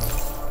you two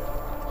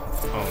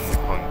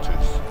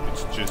hunters.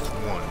 It's just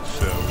one.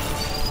 So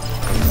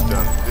I've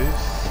done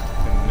this,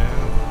 and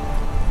now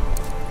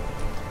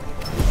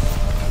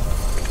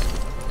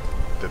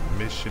the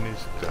mission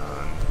is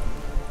done.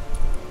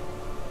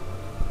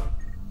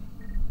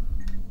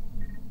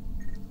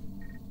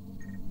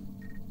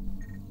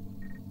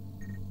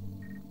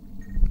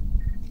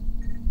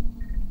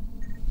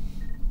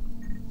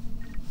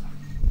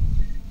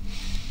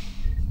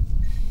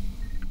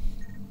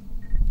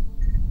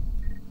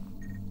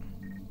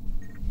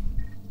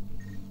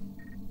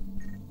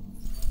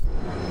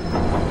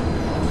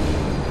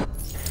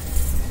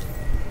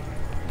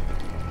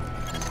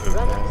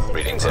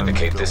 Readings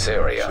indicate this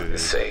area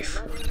is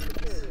safe.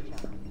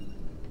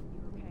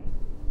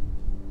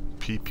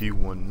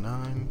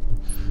 PP-19.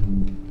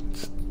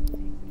 It's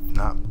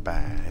not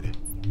bad.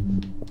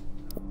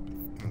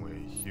 Anyway,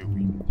 here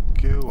we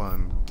go.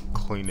 I'm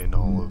cleaning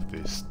all of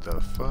this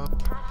stuff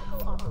up.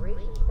 Tactical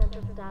Operations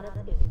Center status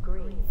is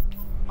green.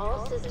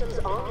 All systems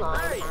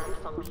online and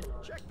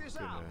functional. Check this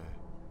Gonna out.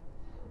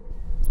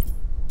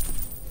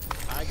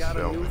 I got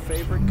a new salvage.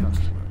 favorite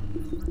customer.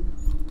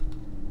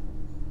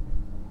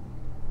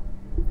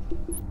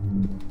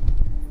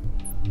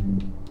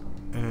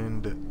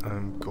 And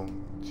I'm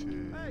going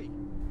to Hey,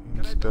 can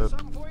I do step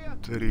something for you?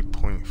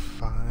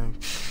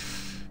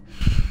 30.5.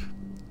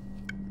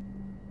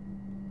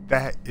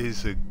 That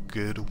is a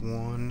good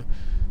one.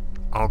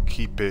 I'll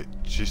keep it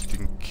just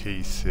in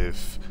case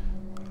if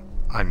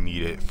I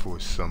need it for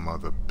some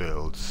other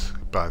builds.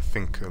 But I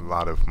think a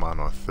lot of mine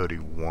are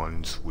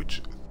 31s,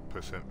 which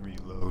percent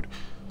reload,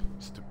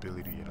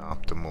 stability and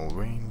optimal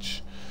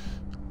range.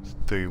 It's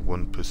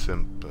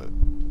 31%, but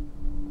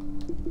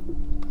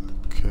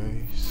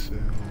okay, so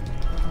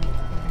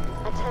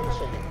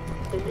Attention.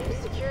 The new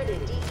security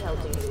detail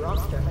duty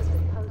roster has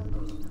been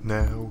posted.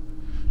 now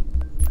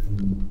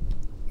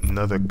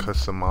another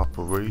custom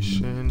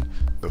operation,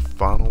 the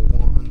final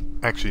one.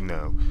 Actually,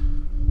 no.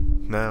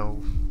 Now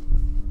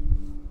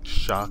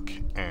shock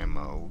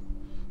ammo.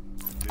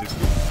 This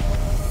is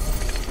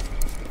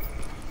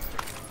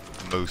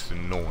the most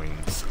annoying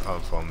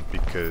of them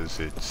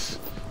because it's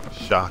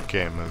shock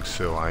ammo,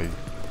 so I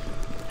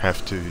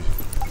have to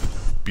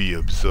be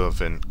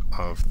observant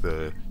of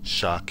the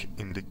shock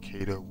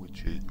indicator,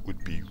 which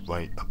would be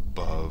right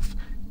above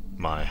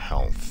my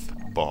health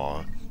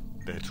bar.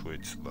 That's where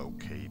it's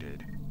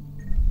located.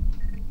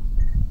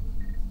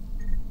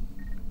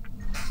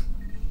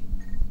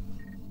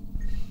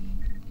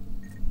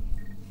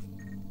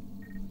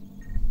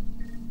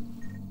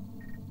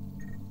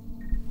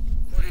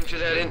 According to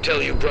that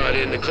intel you brought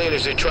in, the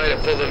cleaners are trying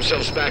to pull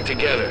themselves back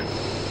together.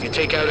 You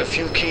take out a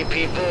few key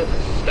people,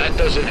 that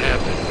doesn't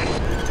happen.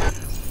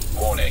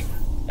 Warning.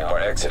 We're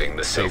exiting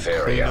the safe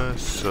area. Cleaner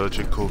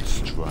surgical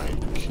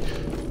strike.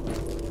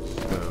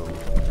 So,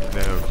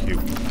 now here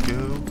we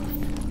go.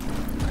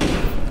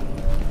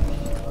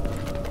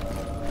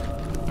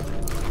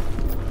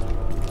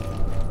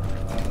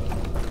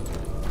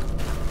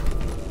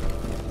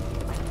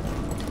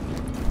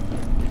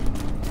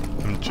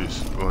 I'm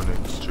just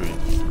running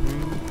straight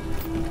through.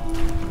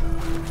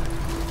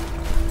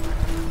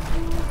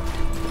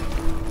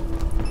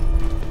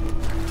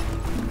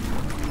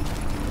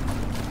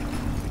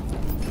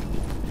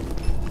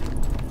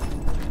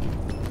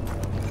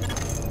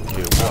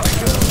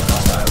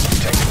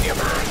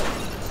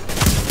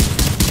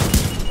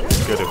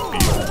 Gotta be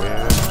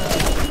aware.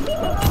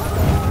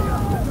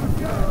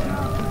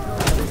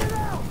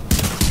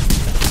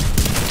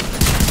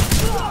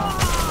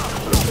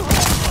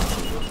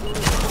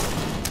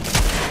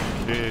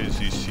 As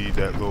you see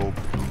that little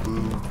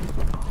blue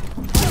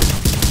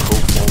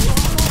cobalt,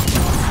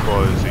 as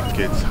far as it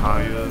gets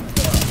higher,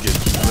 it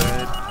gets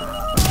red.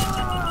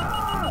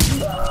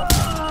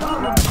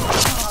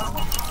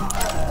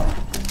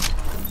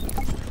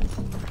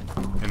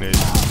 And as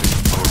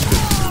more it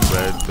gets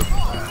red, the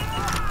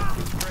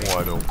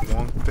I don't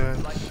want that,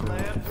 so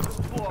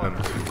I'm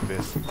to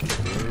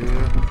investigate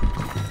there.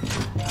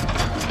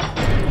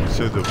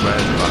 So the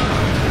red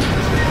behind the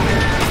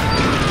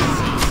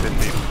seeds that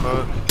they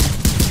put.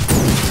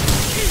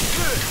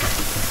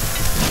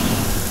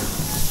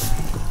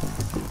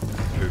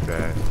 So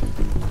that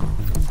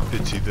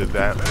it's either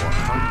that or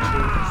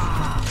hunters.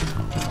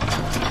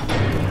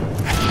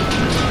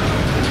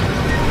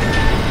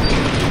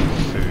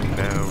 So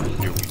now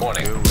here we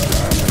go.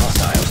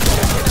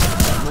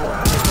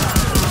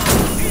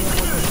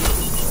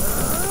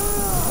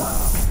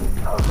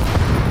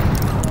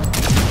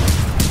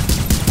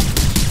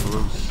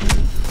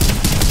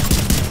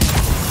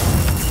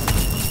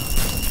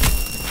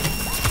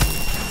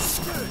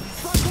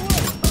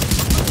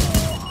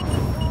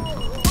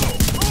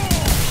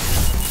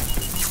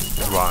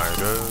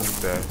 Rider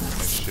that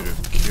I should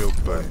have killed,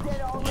 but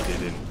he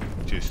didn't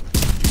just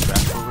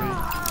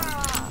evaporate.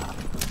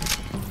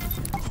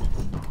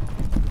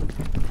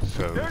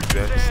 So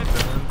that's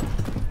done.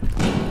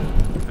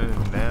 And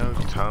now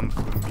time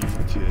for me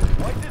to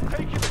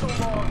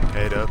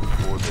head up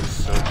for the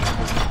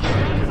surgical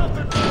strike.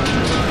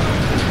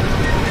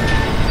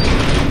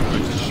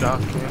 With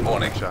shock ammo,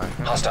 Warning. which I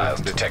have.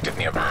 Hostiles detected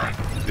nearby.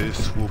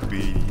 This will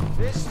be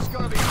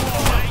for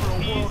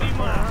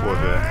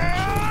the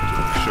actual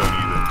showing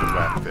you the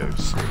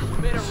directives.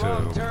 So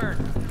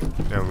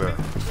now we're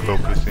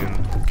focusing,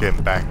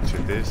 getting back to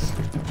this.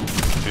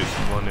 Just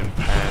running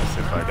past.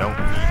 If I don't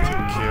need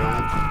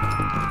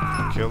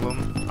to kill them,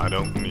 I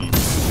don't need to.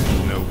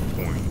 There's no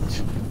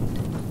point.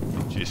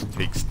 It just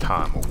takes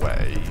time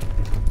away.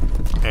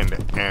 And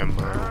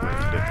ammo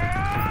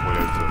and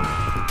whatever.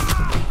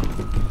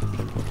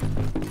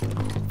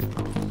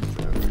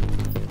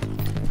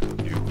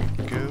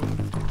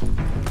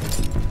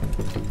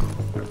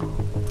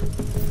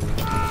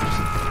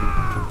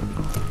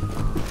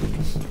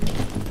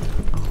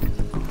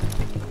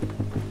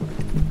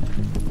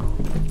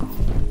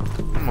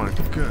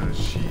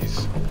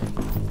 She's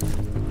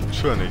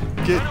trying to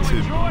get to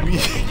me.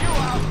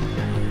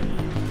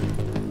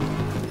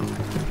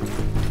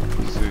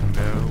 So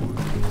now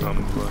I'm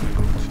running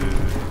to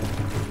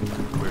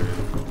where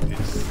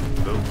it's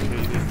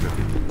located, the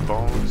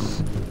boss,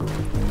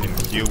 and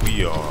here we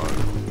are.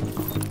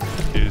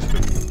 Here's the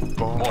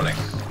boss. Warning.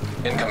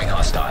 Incoming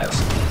hostiles.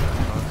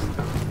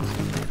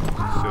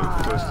 So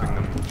first thing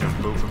I'm gonna jump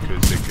over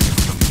because they can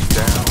come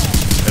down,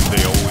 and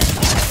they always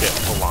get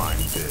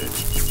blinded.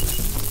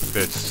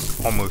 That's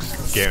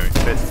almost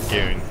guaranteed. That's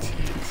guaranteed.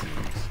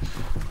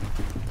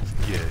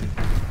 Yeah.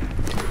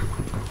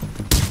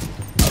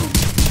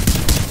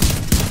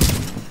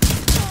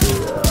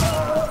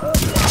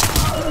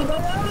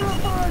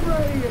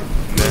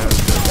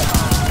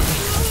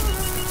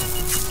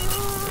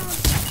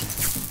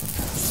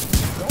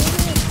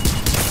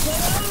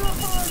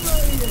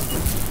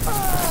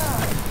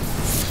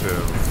 So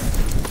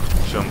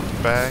jump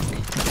back.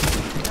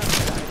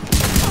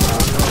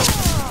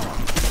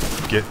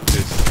 Get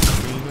this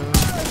cleaner.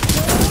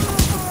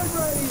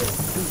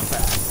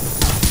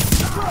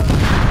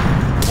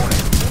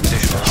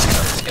 Additional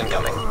hostiles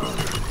incoming.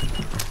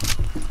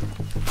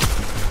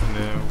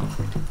 Now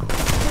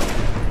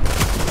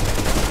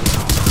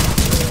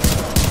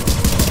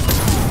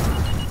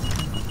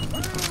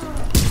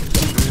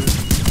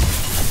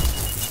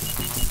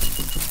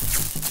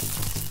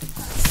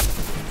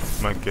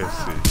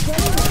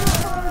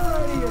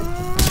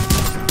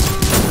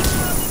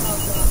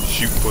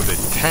for the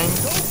tank,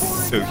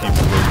 so he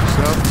blows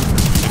up,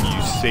 and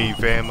you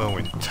save ammo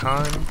and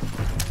time.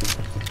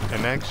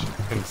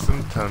 And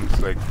sometimes,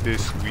 like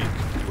this week,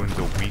 during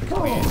the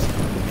weeklies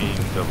in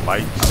the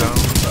light zone,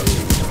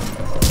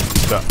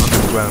 the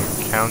underground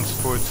counts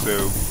for it, so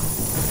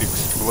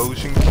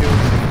explosion kills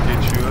can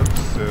get you up,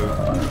 so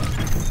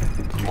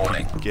you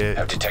Warning. can get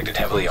Have detected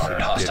heavily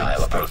armored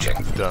hostile approaching.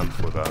 done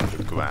for the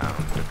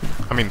underground.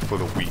 I mean for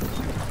the week.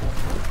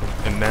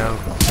 And now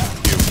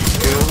here we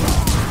go.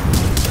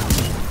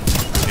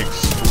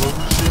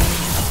 Explosion.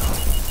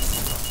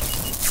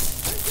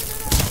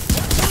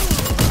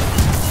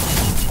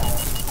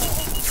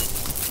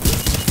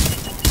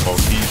 Oh,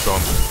 he's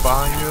on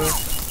fire.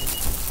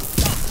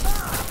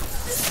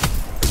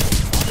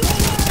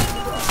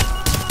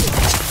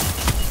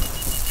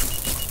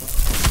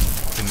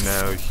 And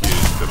now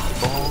here's the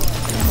ball.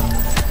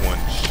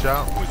 One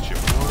shot with your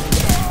one.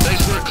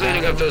 Nice work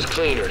cleaning up those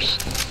cleaners.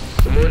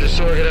 The more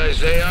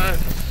disorganized they are,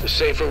 the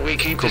safer we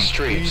keep the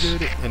streets.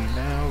 Completed, and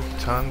now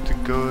time to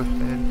go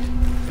ahead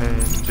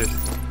and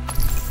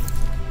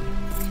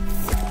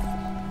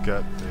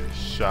got the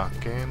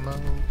shock ammo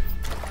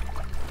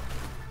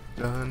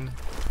done.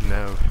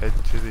 Now head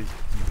to the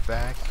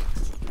evac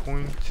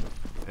point,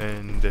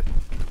 and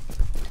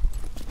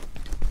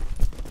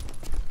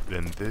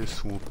then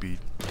this will be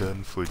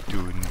done for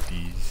doing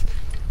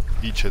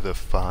each of the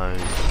 5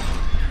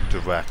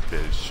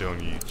 directives,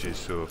 showing you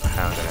just sort of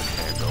how that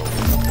handles.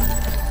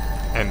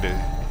 And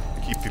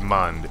keep in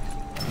mind,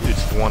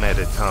 it's one at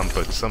a time,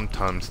 but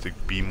sometimes to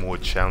be more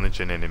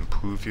challenging and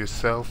improve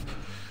yourself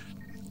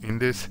in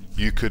this,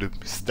 you could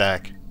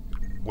stack.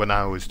 When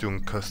I was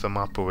doing custom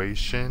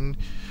operation,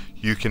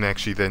 you can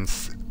actually then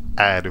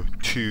add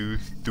 2,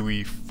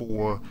 3,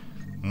 4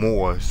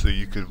 more, so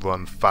you could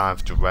run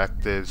 5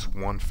 directives,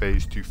 1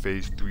 phase, 2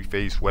 phase, 3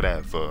 phase,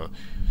 whatever.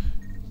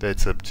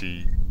 That's up to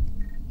you.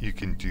 You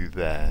can do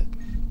that.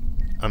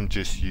 I'm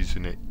just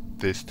using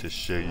this to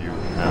show you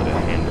how to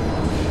handle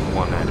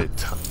one at a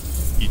time.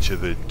 Each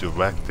of the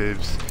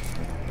directives,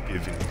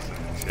 giving you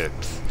some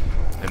tips.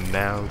 And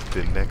now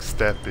the next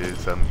step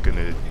is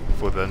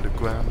for the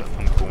underground,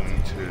 I'm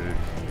going to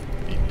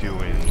be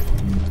doing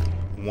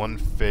 1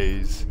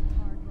 phase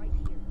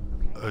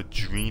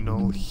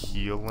adrenal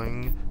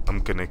healing.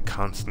 I'm gonna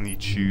constantly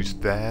choose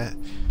that,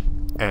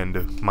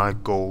 and my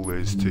goal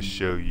is to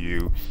show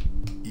you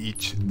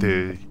each of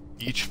the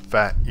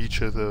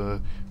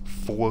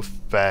 4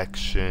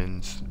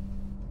 factions,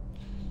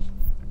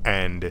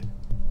 and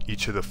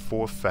each of the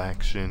 4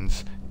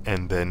 factions,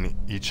 and then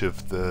each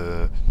of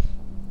the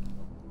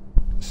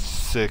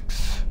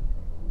 6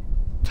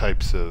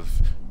 types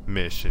of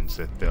missions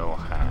that they'll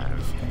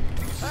have.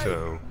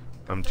 So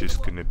I'm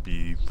just gonna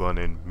be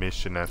running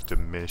mission after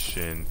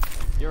mission.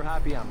 You're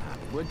happy, I'm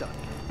happy. We're done.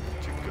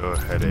 To go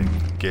ahead and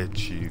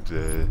get you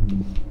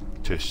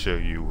to show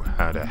you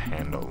how to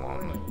handle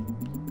them.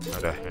 How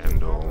to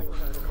handle.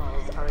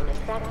 Protocols are in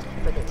effect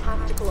for the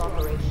Tactical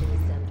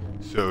Operations Center.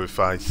 So if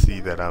I see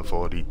that I've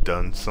already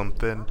done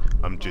something,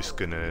 I'm just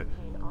gonna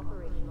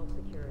Operational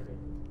security.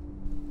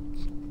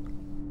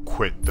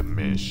 quit the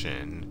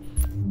mission.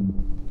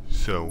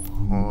 So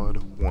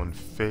hard 1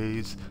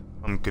 phase.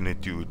 I'm gonna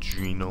do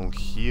adrenal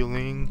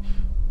healing,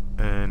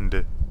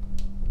 and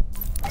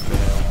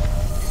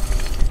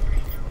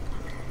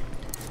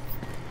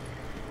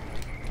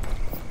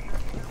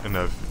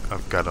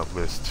I've got a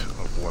list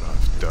of what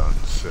I've done,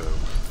 so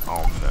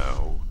I'll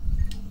know.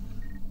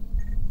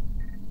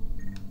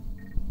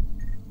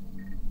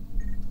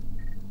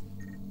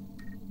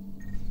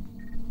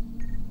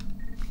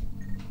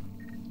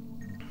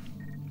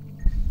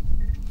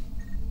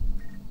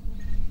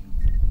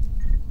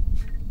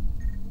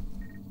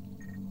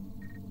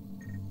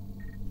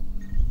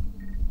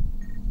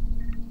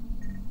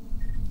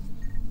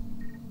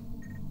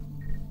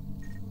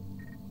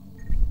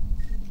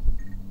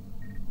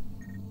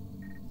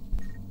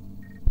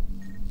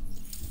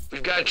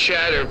 We've got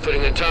chatter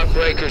putting the top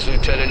Rikers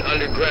lieutenant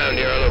underground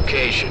near our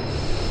location.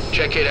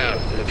 Check it out,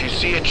 and if you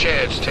see a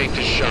chance, take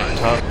the shot.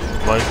 Top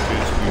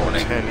Rikers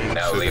lieutenant,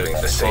 Now so leaving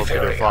that's the safe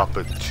target of area.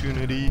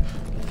 opportunity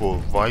for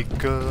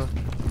Riker.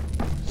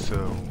 So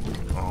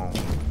I'm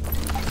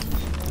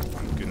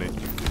gonna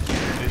do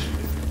this mission.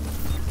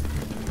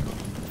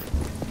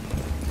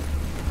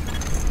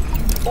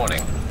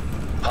 Warning.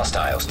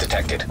 Hostiles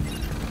detected.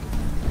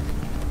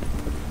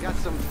 Got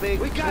some big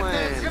We got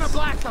plans. this. Gonna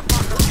blast the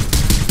fucker.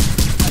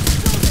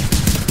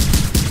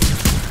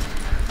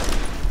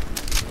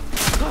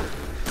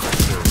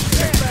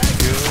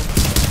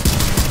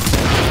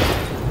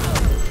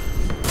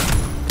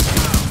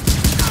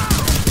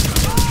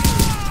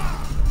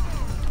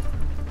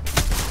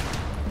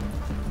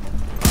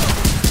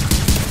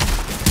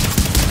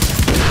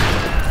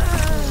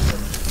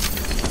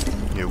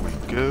 Here we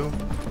go.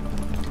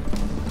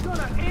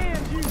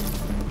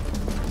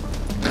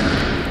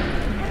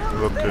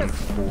 Looking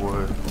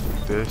for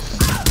this.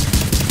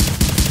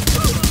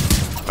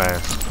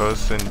 Last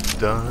person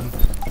done.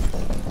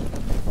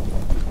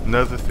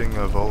 Another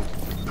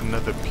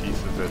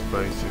piece of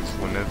advice is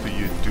whenever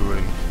you're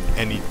doing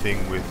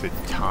anything with a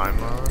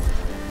timer,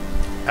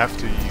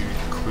 after you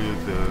clear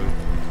the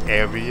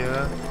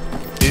area,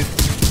 if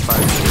by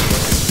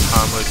chance the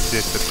timer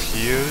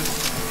disappears,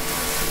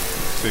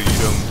 so you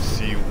don't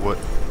see what,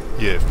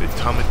 yeah, if the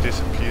timer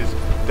disappears,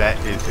 that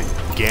is a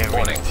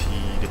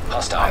guaranteed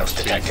Hostiles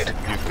detected.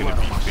 You're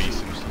gonna be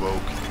facing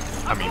rogue.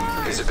 I mean,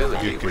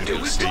 Visibility you're gonna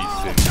reduced. be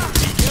facing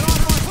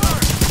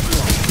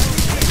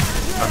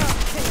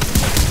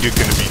you're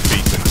gonna be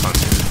facing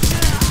hunters.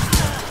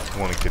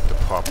 Want to get the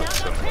proper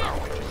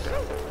terminology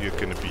down. You're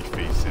gonna be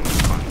facing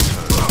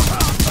hunters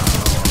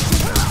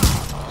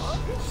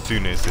as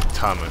soon as the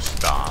timer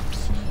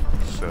stops.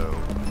 So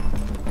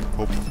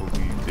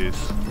hopefully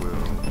this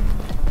will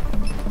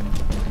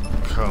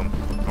come.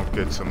 I'll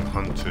get some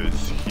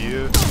hunters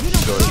here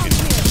so I can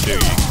show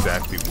you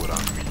exactly what I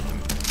mean.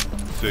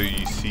 So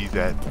you see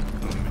that?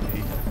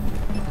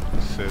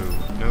 So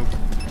nope.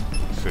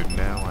 So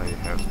now I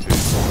have to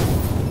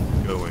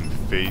go and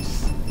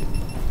face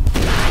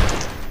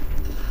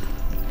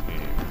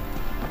and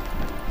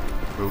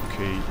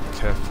locate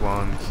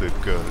Teflon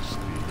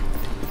Zagorski.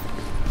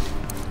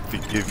 To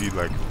give you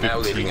like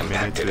 15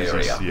 minutes, as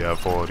you see,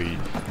 I've already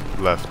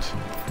left,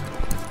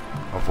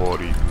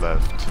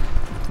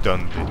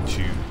 done the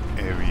 2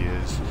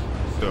 areas,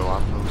 so I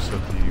most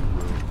of you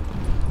will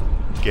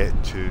get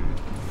to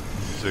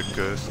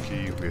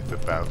Zagorski with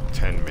about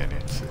 10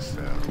 minutes or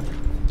so.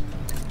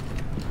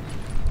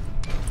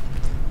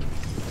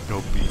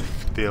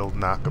 They'll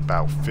knock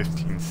about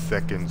 15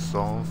 seconds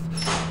off,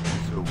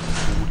 so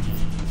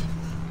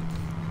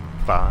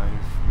 45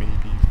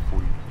 maybe,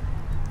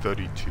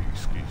 32,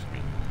 excuse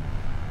me.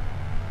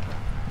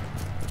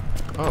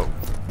 Oh,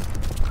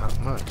 not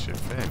much,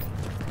 if any.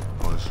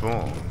 I was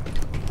wrong.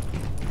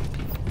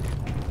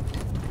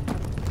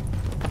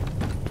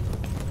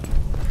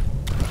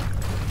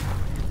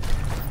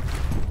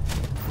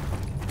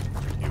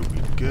 Here we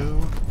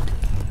go.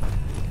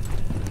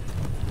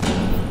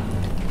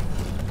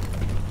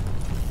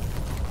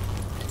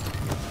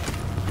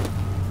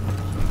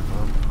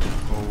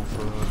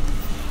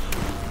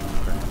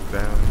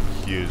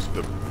 Here's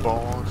the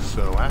ball,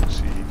 so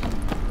actually,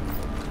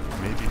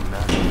 maybe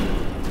not.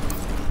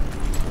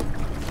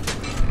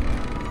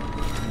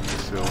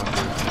 So,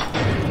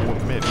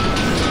 1 minute.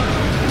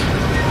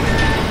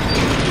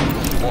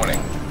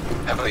 Warning.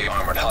 Heavily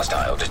armored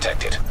hostile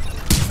detected.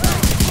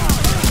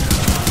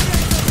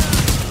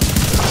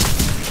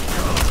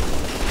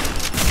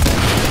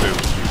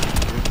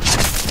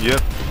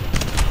 Yep.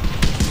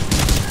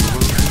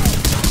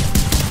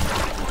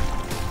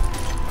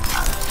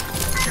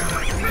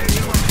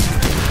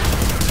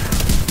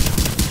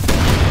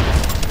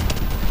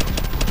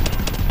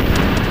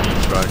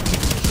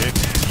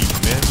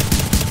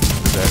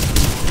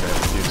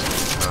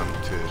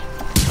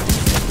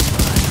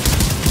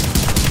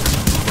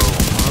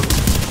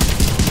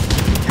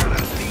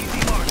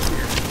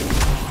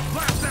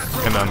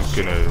 And I'm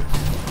gonna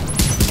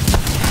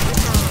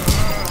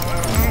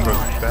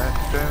put that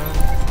down,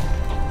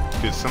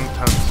 because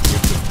sometimes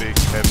with the big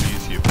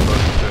heavies you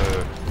put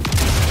the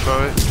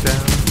turret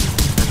down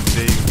and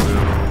they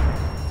will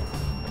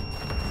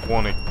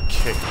want to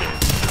kick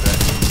it, so that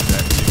means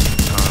that gives you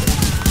time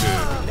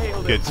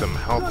to get some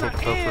health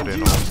recovered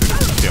and also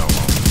to kill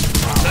them.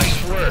 Nice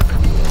work.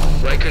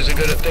 Rikers are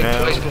gonna think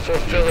twice before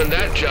filling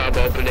that job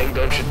opening,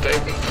 don't you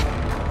think?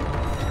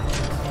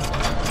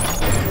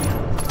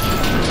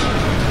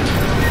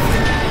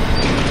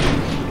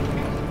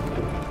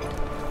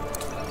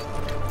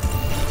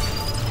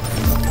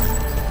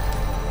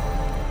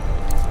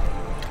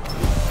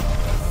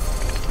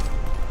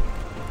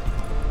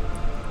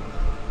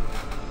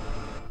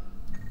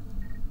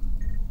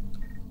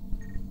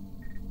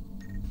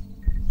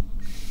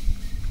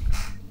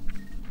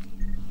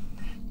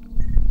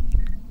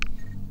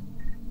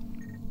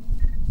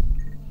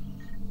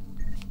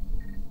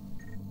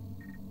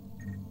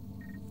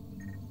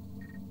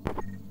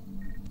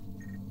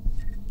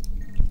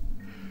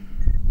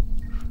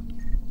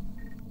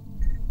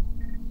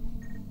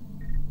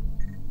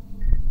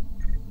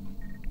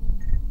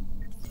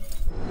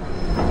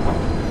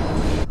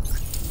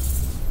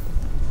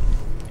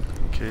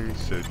 Okay,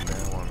 so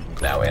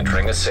now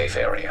entering a safe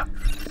area.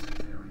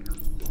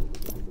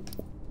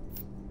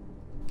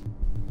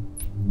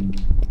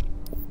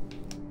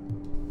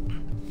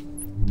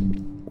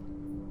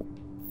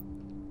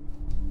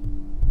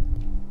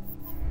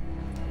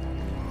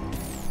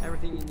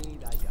 Everything you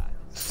need, I got.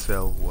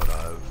 Sell what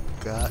I've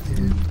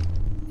gotten.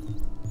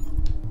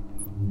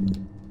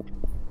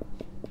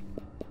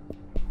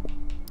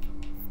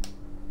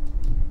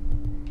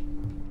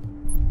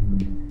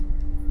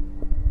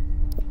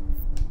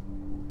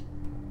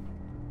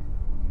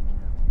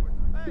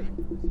 Hey,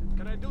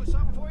 can I do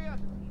something for you?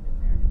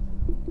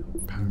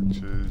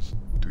 Pouches,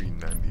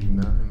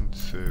 $3.99,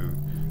 so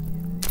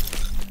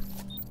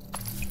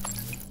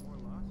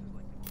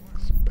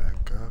let's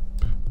back up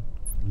to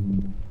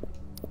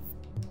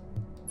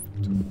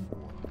 400,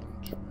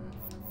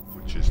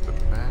 which is the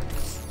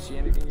max. See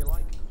anything you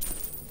like?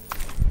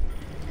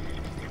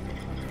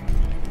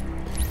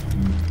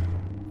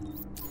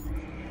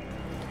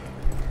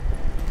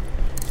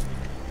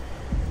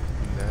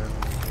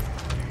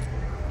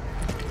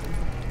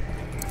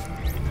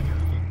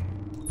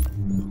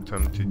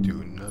 time to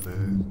do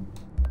another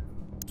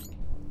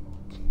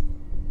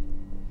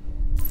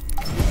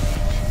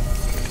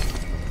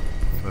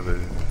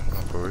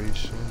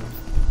operation.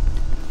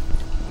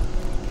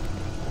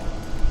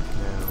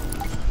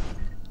 Now,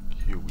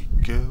 here we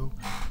go.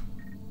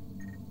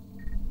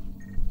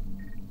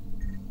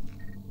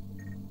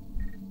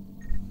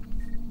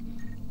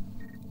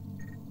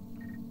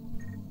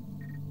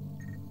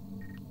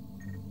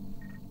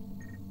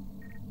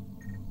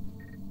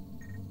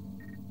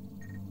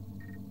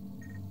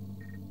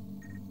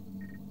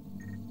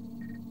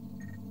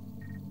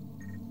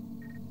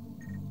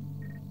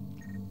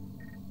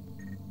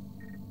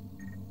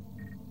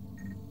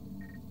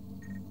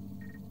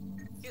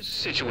 Here's the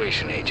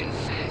situation, Agent.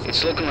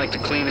 It's looking like the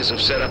cleaners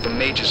have set up a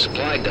major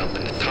supply dump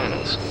in the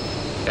tunnels.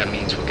 That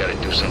means we gotta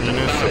do something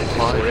about it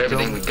before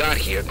everything we got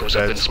here goes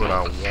up in That's what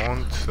I smoke.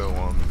 want,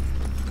 so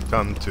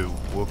time to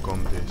work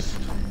on this.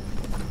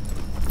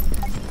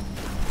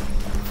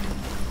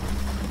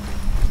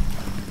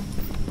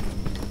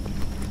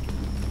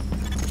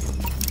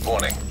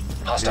 Warning.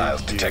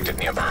 Hostiles Here detected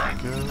we nearby.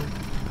 go.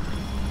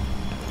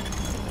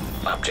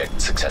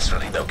 Object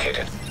successfully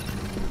located.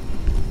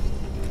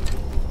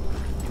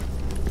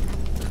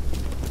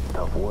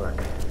 Tough work.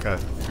 Got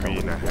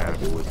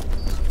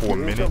 4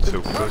 minutes,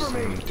 so first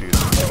thing I'm gonna do is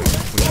I'm gonna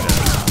clean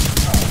out.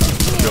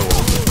 Kill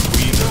all the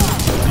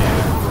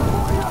cleaners.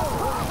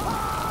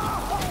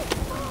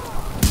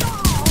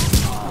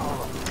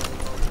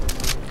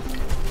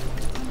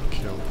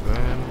 Kill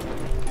them.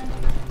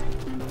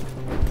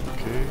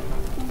 Okay.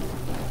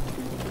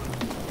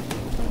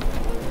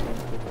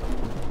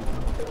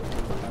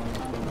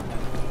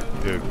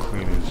 The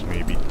cleaners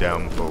may be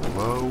down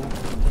below.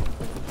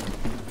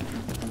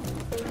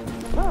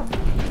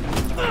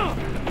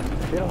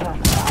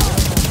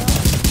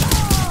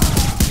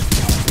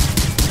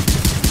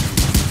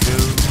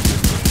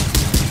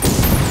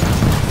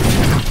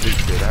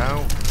 Take it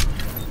out.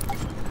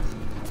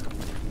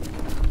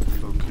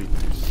 Okay,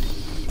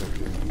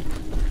 second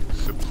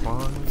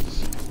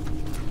supplies.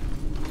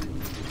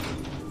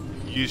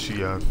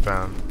 Usually I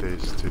found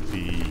this to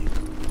be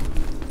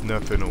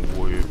nothing to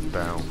worry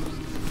about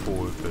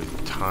for the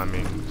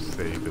timing.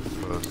 Say the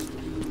first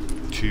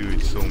 2,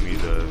 it's only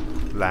the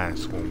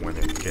last one when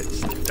it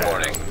gets down.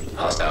 Warning.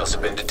 Hostiles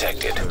have been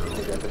detected.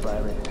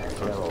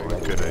 So, I'm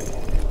gonna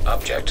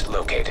Object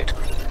located.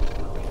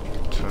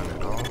 turn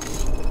it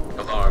off.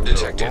 Alarm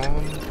detected.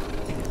 Alarm.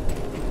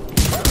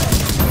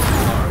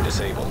 Alarm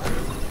disabled.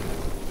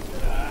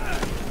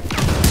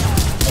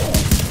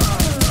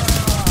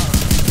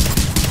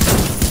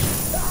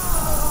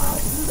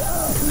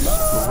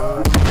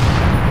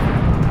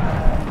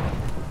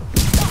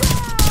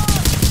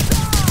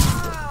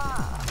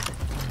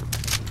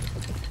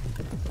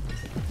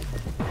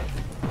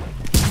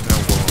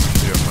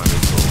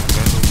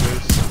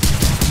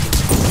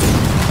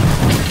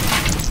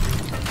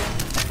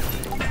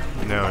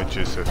 Now I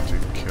just have to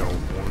kill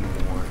one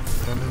more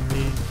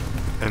enemy,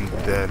 and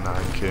then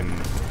I can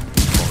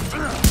go to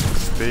the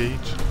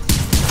stage.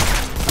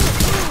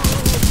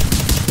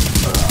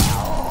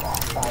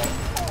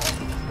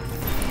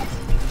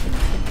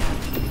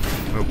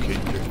 Okay,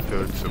 the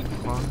third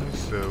supply,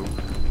 so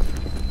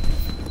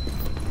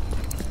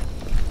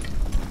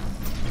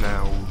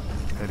now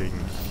heading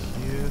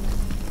here.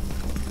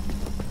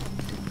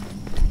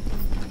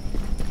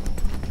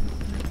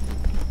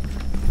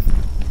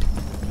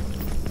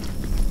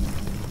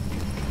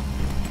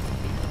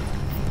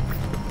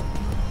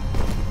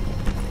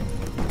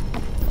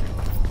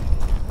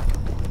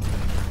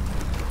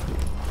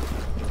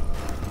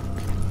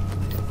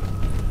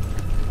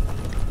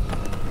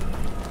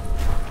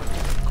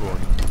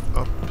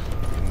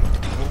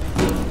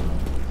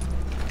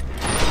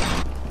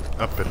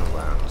 Up and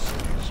around,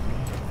 excuse me.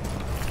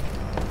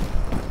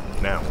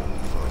 Now,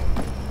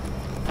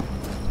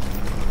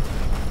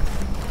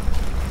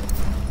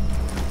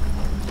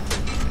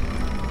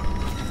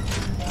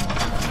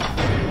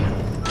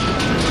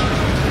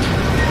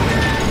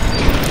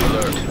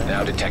 Alert.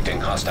 Now detecting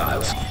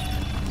hostiles.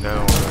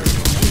 now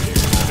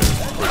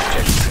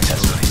Object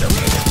successfully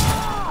located.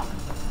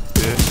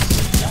 this,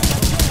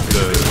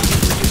 the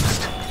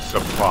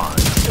supply,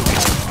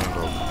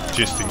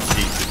 just in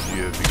case if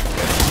you ever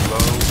get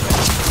low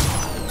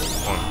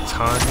on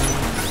timing,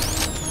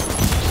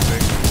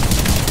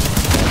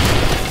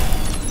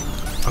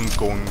 I'm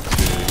going to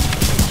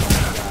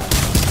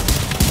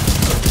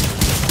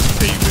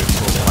save it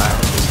for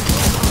last.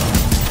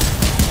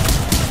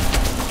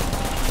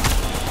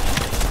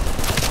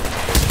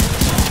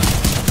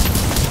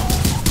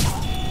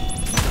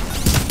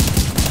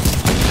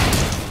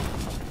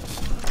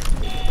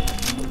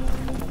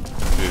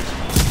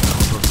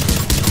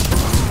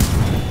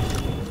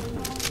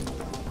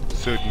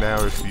 So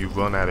now if you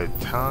run out of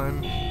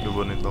time, you're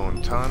running low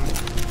on time,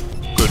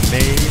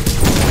 grenade,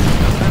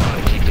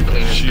 Keep the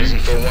cleaners busy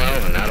for a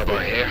while and out of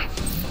our hair.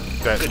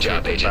 that Good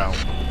job, took Agent.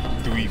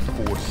 about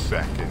 3-4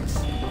 seconds.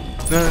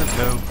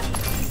 No,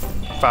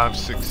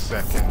 5-6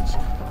 seconds.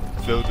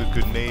 Throw the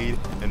grenade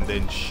and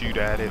then shoot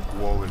at it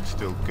while it's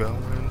still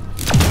going.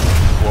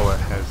 bullet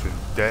hasn't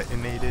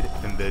detonated,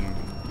 and then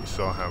you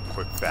saw how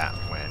quick that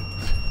went.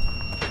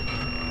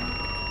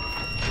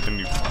 And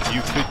you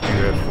could do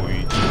that for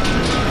each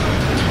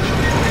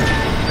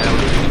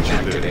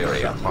of the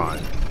supply.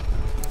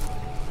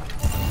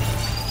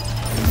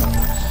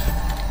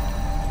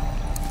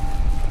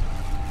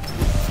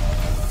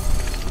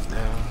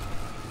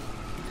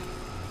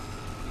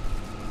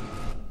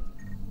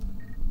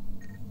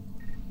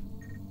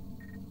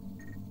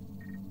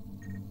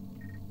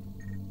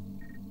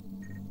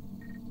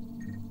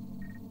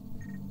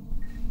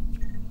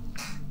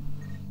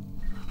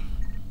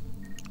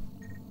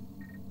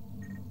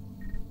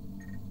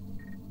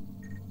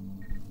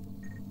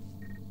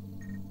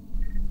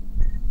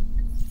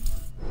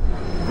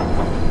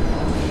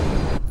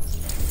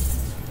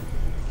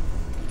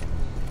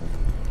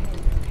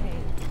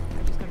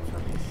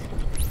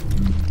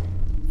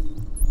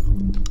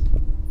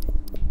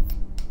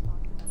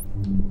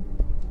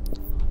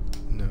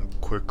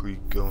 Quickly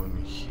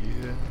going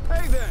here.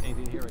 Hey there!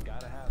 Anything here I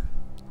gotta have?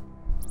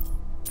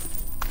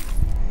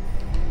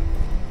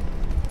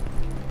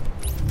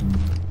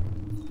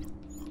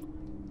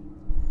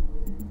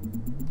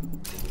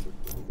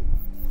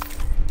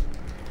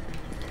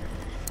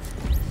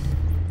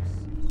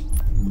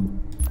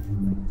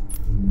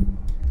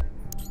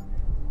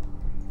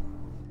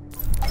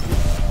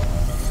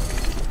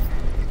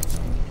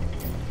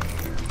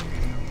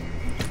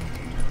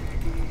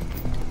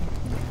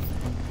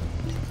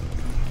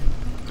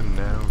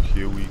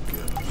 Here we go.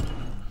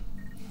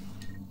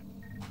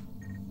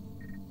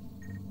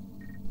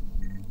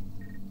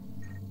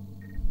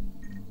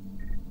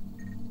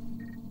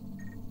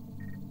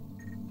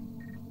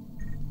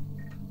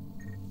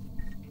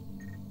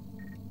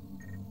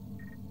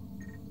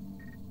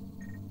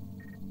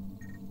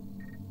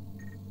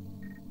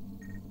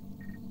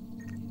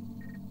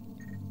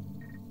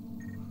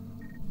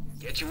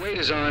 Get your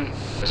waders on,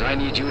 because I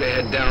need you to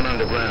head down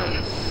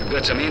underground. I've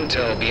got some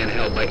intel being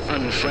held by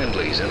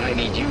unfriendlies, and I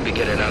need you to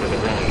get it out of the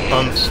wrong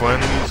hands.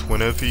 Unfriendlies,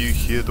 whenever you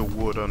hear the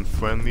word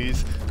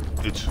unfriendlies,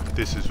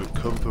 this is a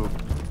code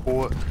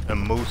report, and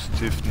most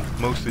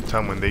of the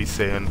time when they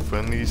say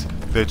unfriendlies,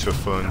 they're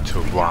referring to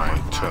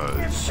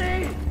rioters.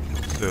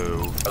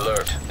 So...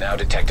 Alert, now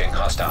detecting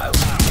hostiles.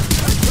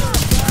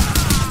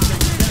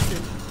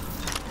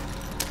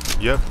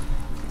 Yep.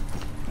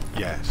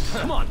 Yes.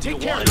 Come on,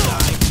 take care of this.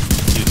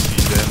 You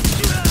see them?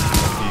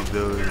 See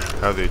those?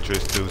 How they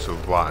dress? Those are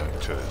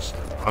rioters.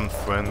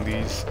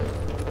 Unfriendlies.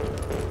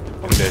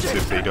 And that's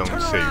if they don't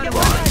say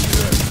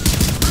rioters.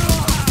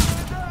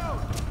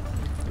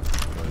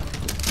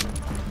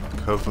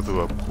 Cover the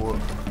report.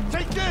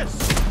 Take this!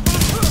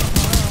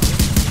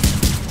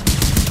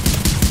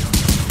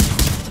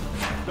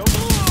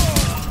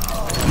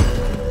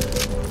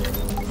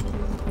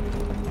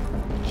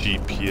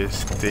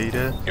 GPS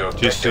data. Your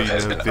Just so you objective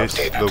has know, been this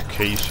updated.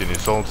 location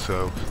is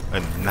also a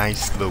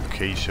nice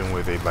location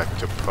where they like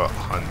to put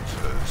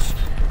hunters.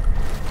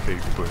 They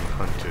put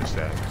hunters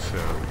at, so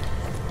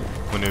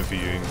whenever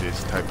you're in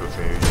this type of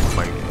area, you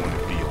might want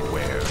to be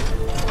aware.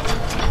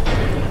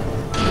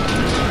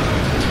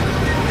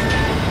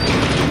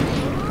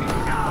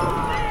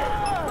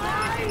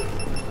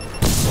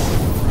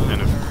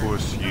 And of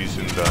course,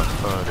 using the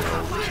HUD,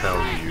 it'll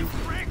tell you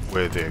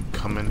where they're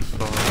coming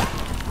from.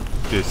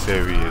 This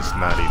area is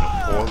not in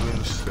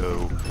orange,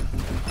 so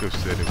if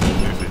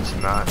it's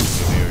not in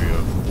an area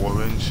of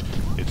orange,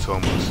 it's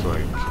almost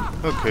like,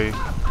 okay,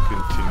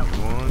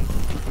 continue on.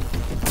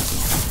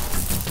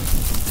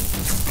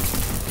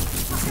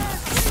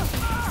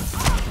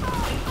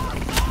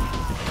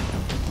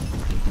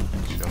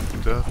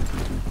 Jumped up.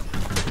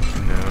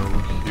 Now,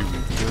 here we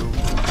go.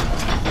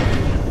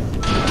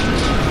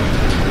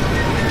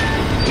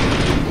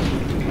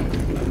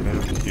 Now,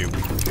 here we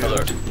go.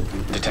 Alert,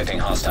 detecting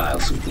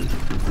hostiles.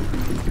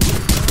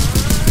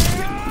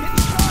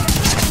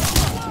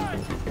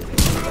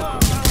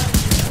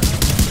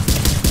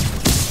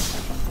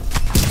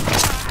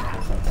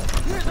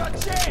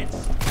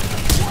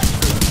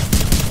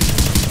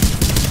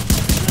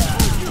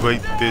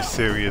 Right, this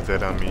area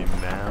that I'm in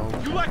now,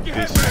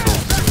 this is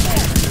also an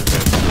area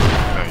that's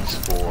nice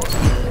for,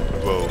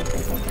 well,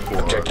 for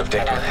Objective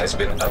data has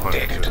been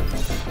updated.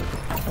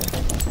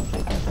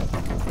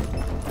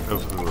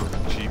 Of the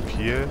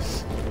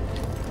GPS.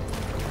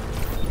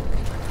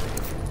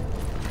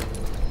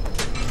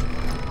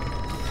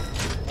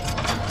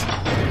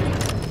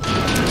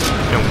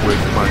 And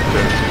with my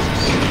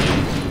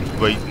guns,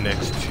 right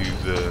next to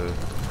the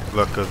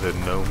Luck of the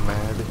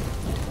Nomad,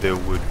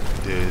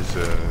 there's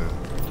a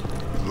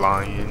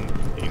lion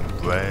in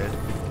red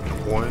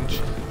and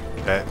orange.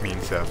 That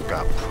means I've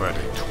got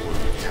predatory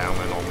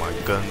talent on my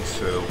gun,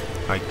 so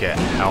I get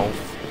health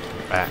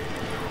back,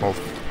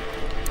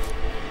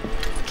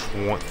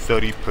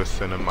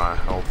 30% of my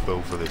health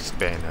over the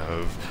span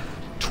of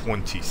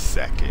 20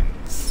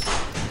 seconds.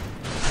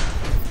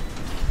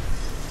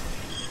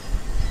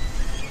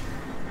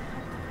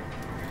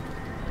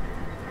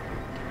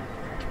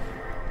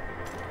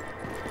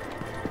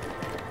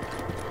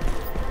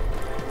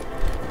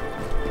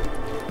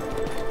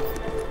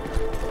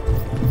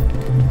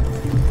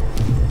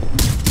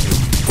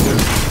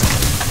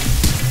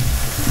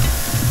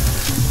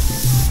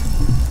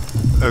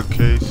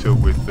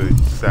 with the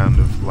sound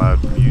of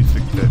loud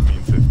music, that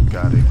means I've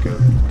gotta go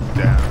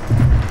down.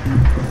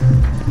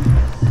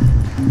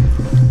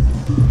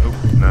 Nope,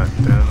 not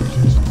down,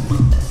 just...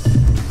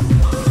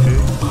 Okay.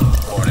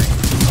 Warning.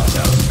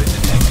 Hostiles been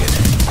detected.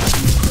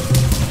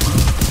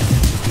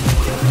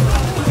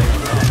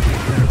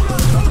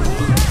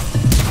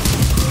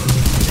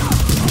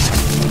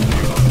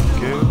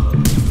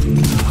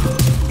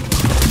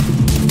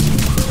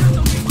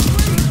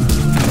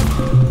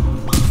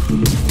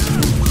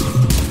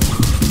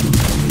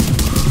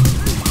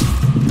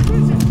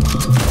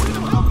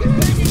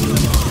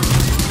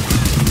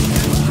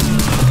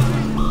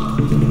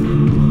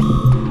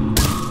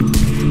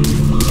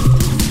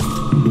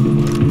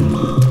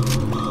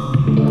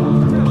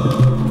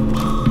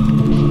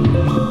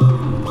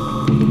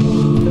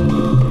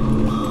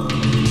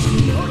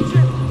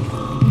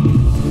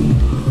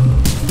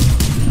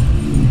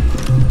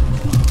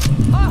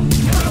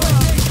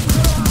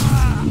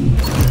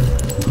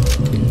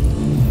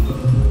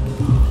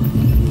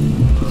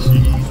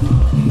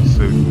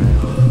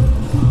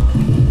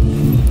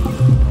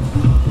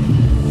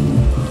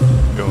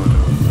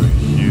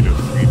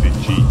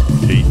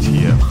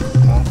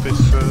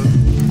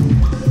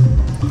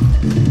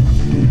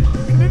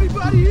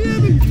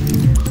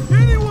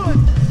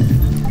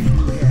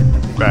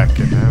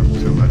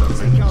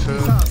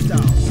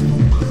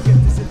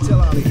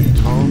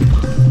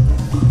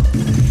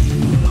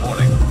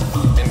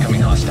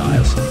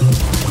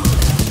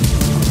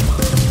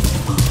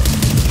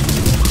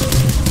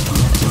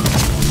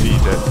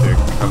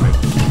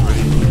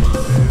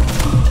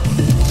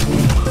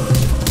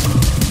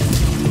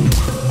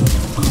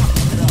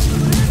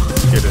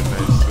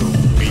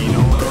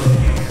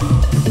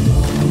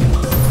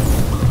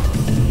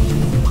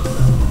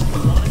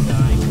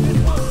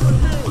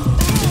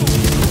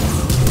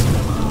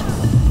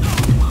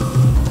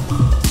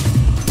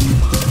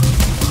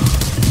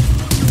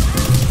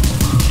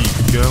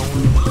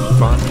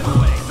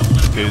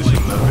 There's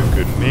another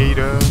grenade.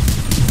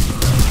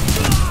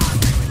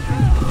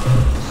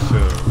 So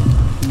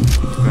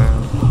now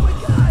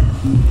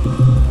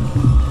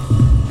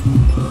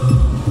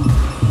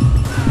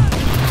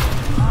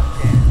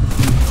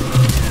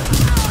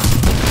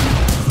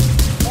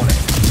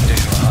Warning.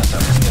 Additional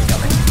hostiles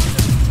incoming.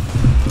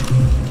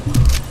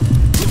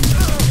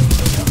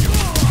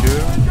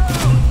 good.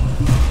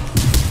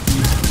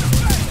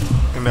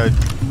 And I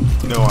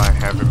know I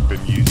haven't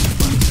been using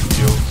my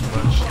skills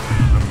much.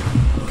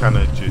 I'm kind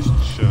of just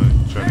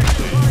trying to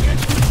show you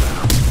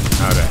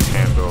how to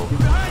handle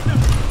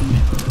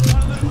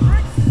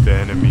the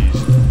enemies.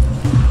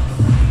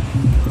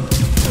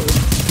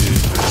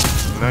 Is a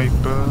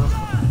sniper.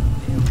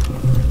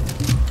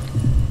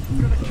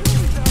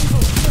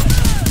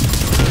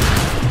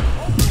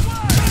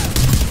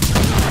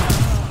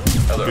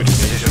 Alert.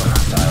 Additional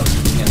hostiles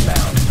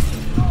inbound.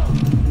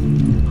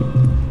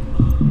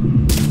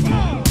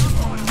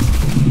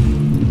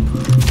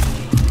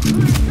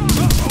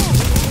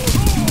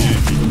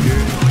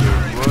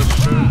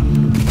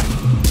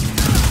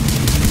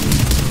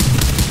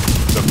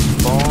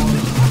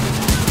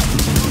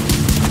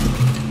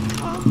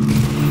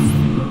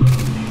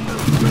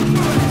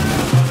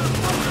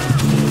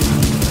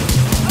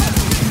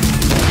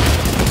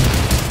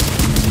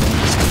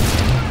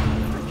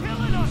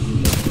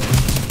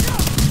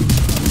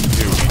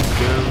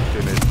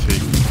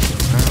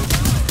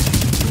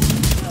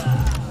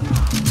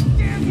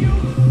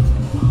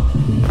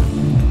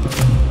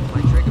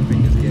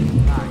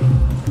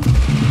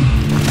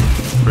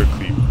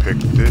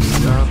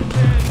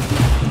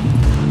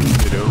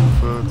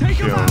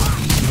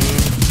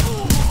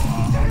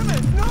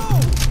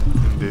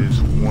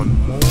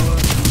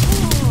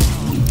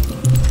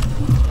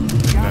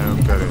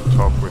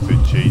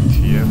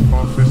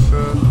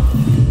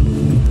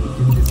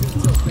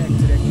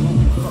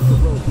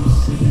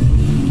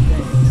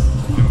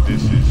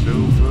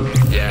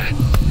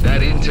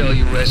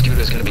 Rescued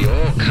is going to be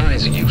all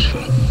kinds of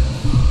useful.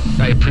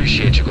 I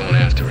appreciate you going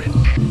after it. Now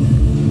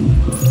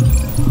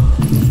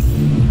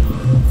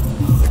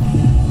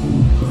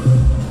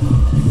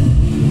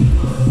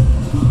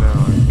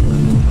I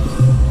gotta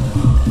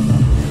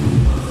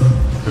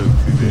go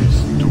through this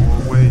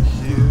doorway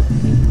here,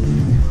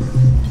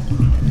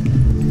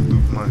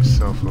 loop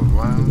myself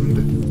around.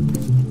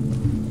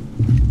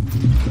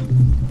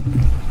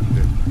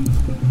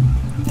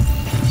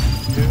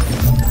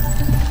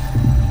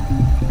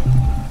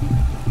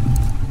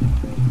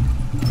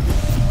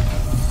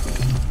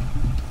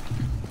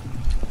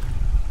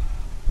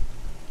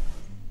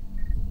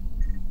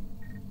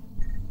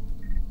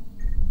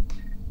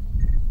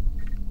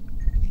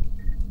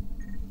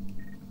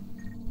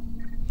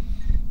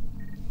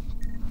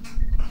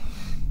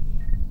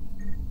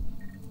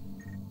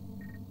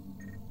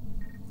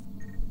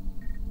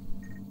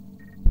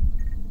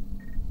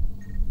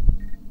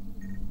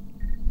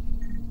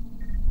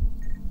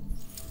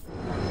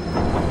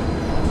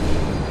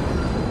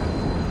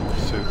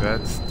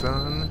 That's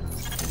done.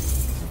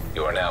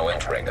 You are now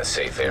entering a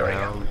safe area.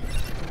 Now,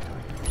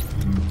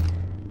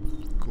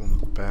 going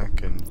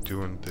back and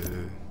doing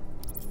the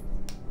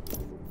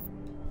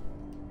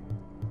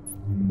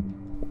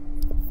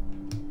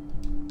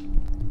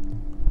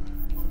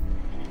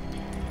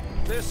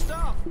your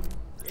stuff.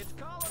 It's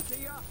calling to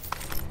you.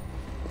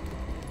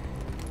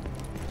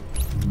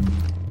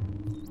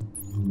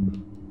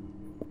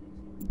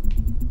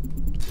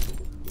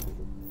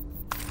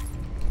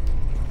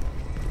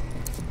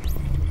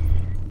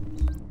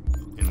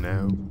 And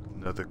now,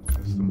 another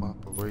custom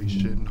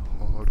operation,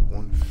 hard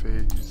one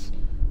phase.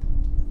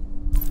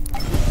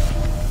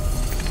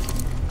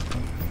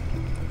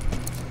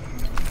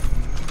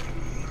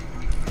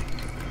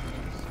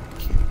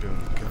 Keep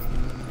going.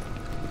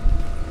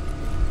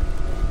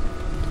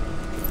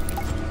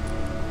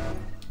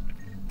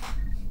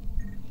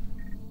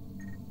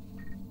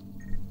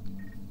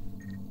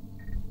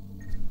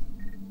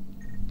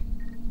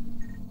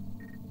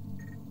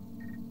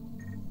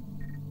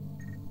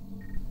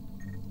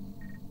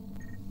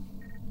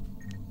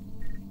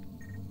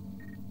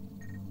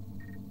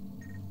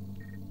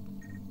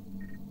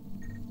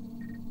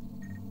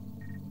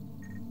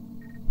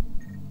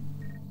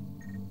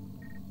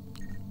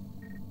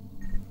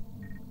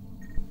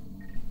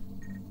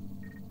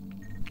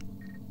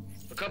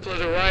 A couple of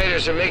the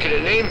rioters are making a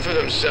name for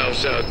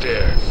themselves out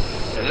there,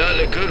 and not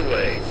in a good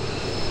way.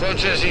 Bud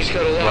says he's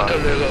got a lock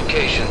on their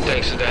location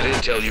thanks to that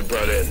intel you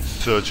brought in.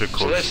 Surgical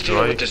So let's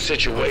deal with the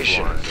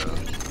situation.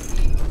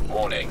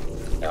 Warning.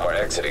 Now we're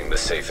exiting the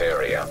safe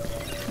area.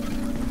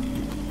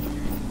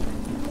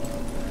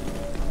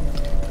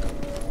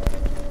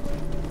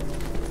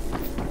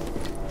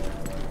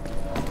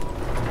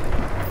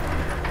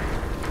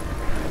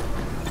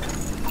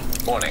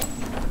 Warning.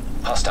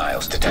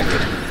 Hostiles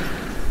detected.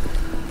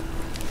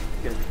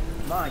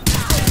 Mine.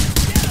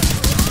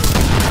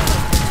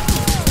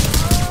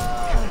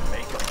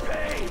 Make them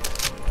pay.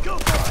 Go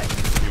for it.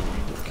 Here we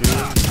go.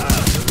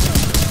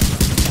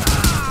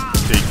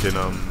 Taking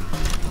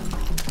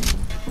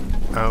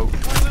out.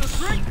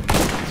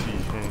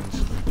 T-Hands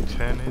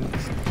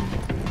Lieutenants.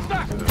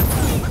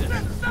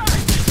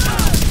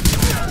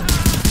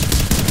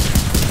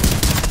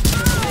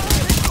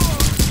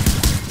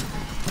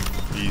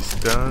 He's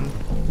done.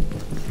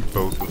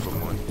 Both of them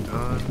are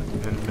done.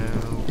 And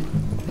now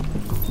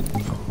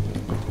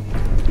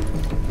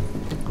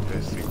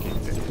investigate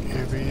the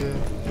area.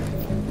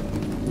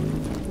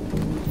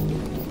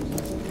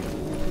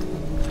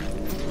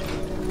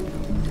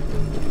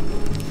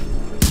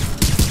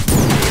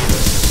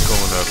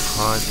 Going up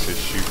high to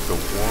shoot the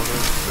water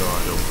so I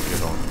don't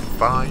get on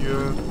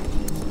fire.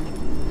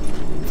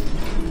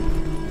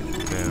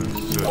 Now,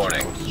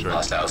 Warning.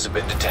 Hostiles have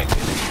been detected.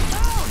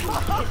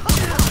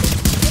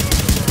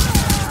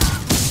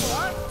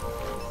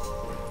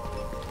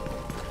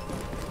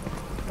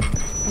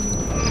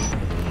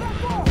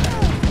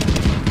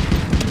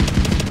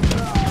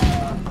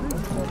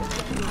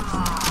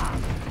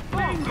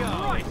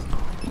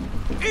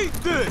 Eat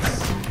this!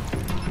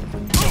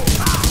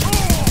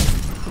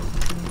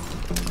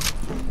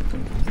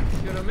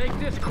 Gonna make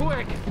this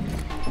quick.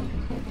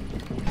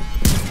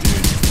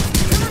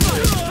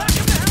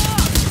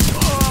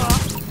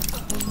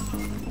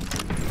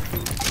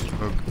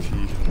 Smoke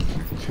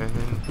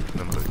Lieutenant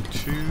number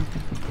 2.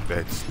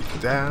 That's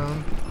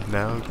down.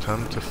 Now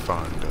time to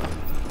find her.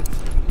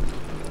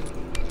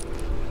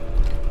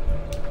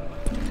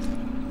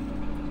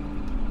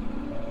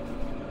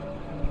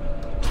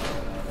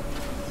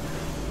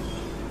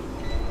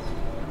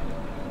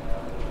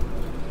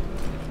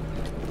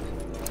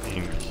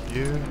 In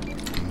here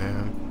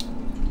now.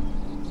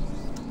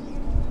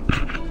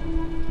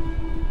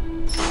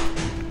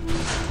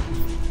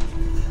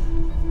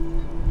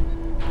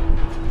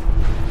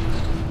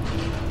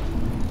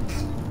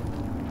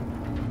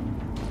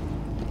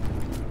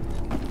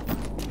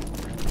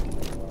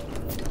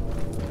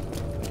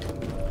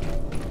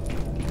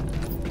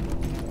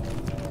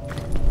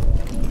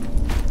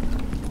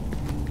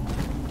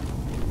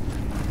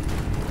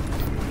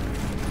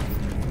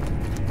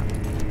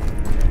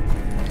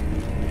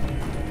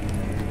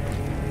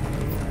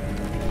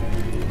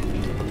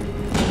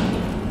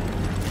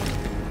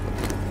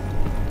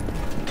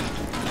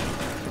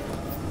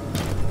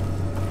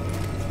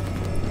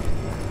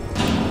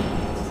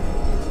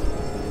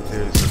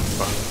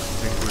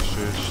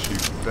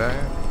 Shoot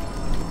that.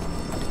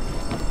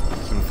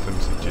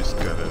 Sometimes you just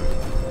gotta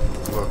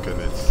look and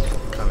it's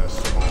kind of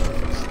small.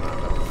 It's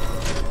not a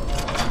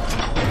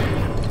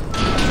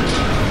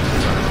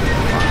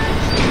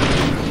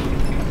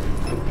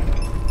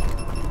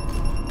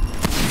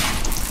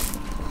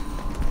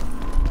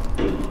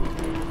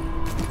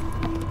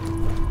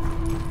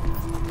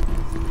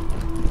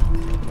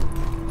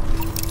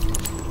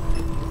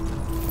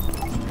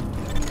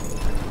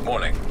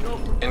Warning.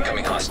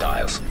 Incoming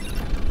hostiles.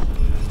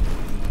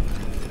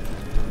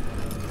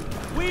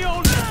 We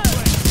own this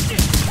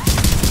place!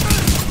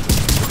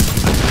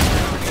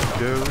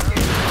 go.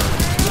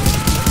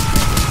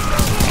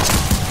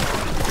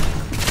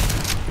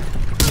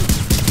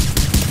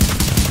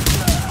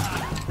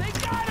 They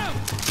got him!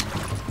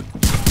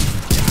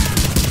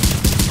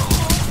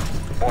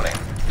 Warning.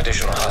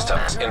 Additional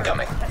hostiles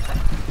incoming.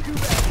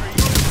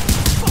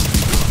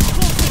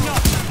 Closing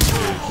up!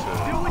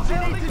 Do what you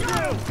need to do!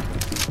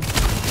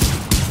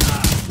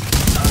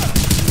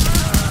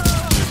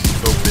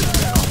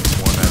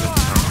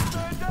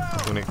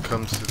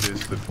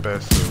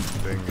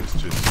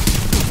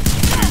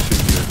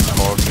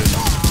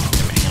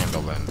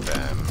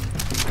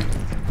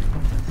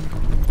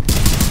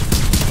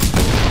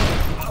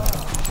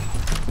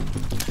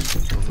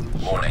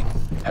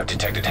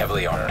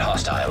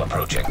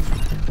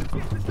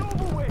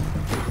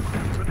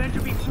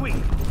 sweet.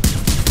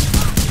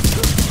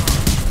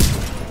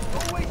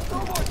 Oh wait, no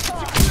more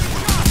time.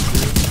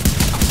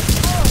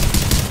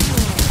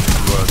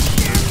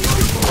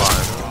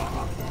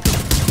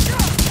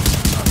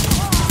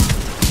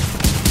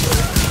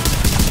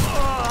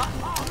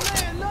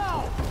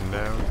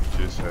 Now you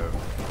just have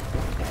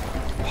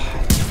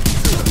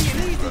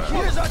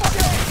Here's our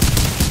chance.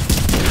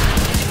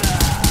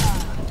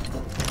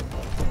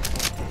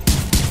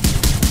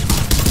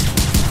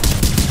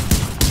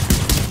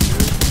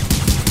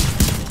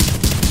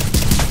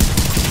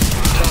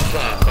 Tough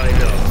up, I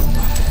know.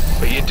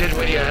 But you did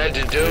what you had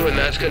to do, and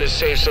that's gonna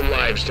save some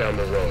lives down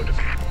the road.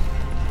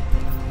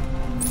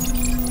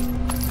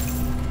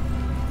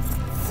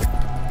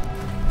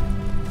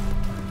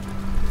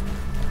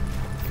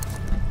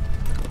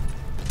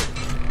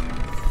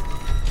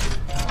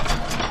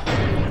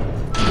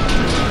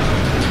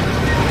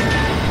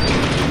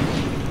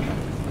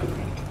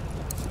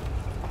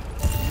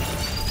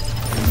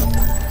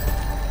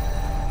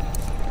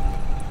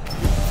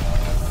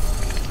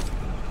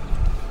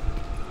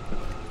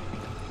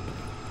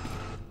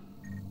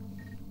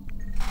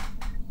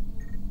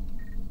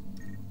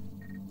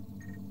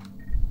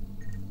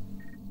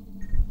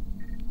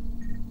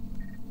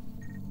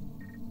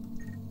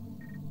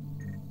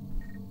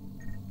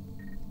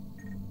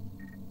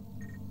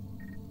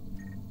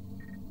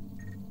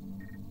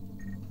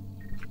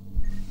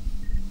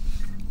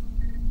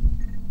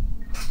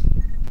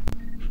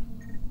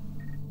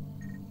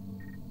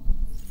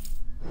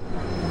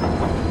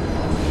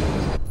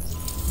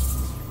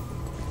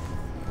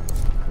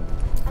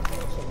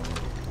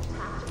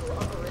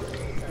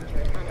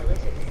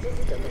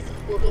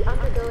 Will be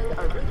undergoing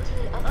a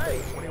routine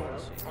upgrade at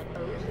I'm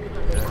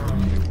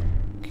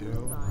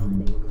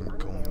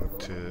going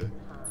to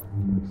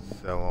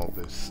sell all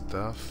this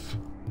stuff.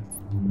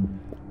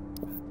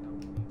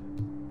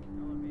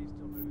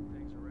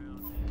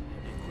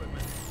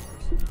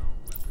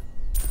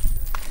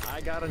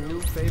 I got a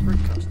new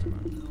favorite customer.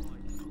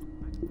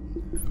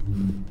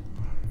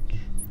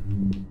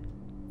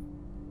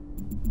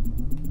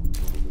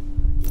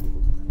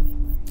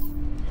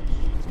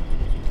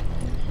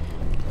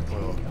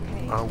 Well,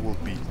 I will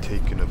be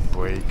taking a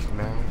break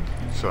now,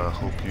 so I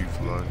hope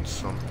you've learned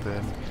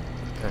something,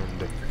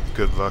 and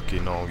good luck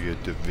in all your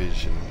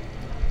Division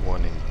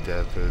 1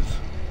 endeavors.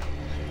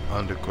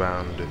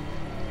 Underground,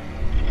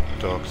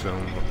 Dark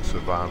Zone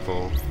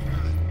survival.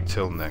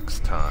 Till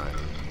next time.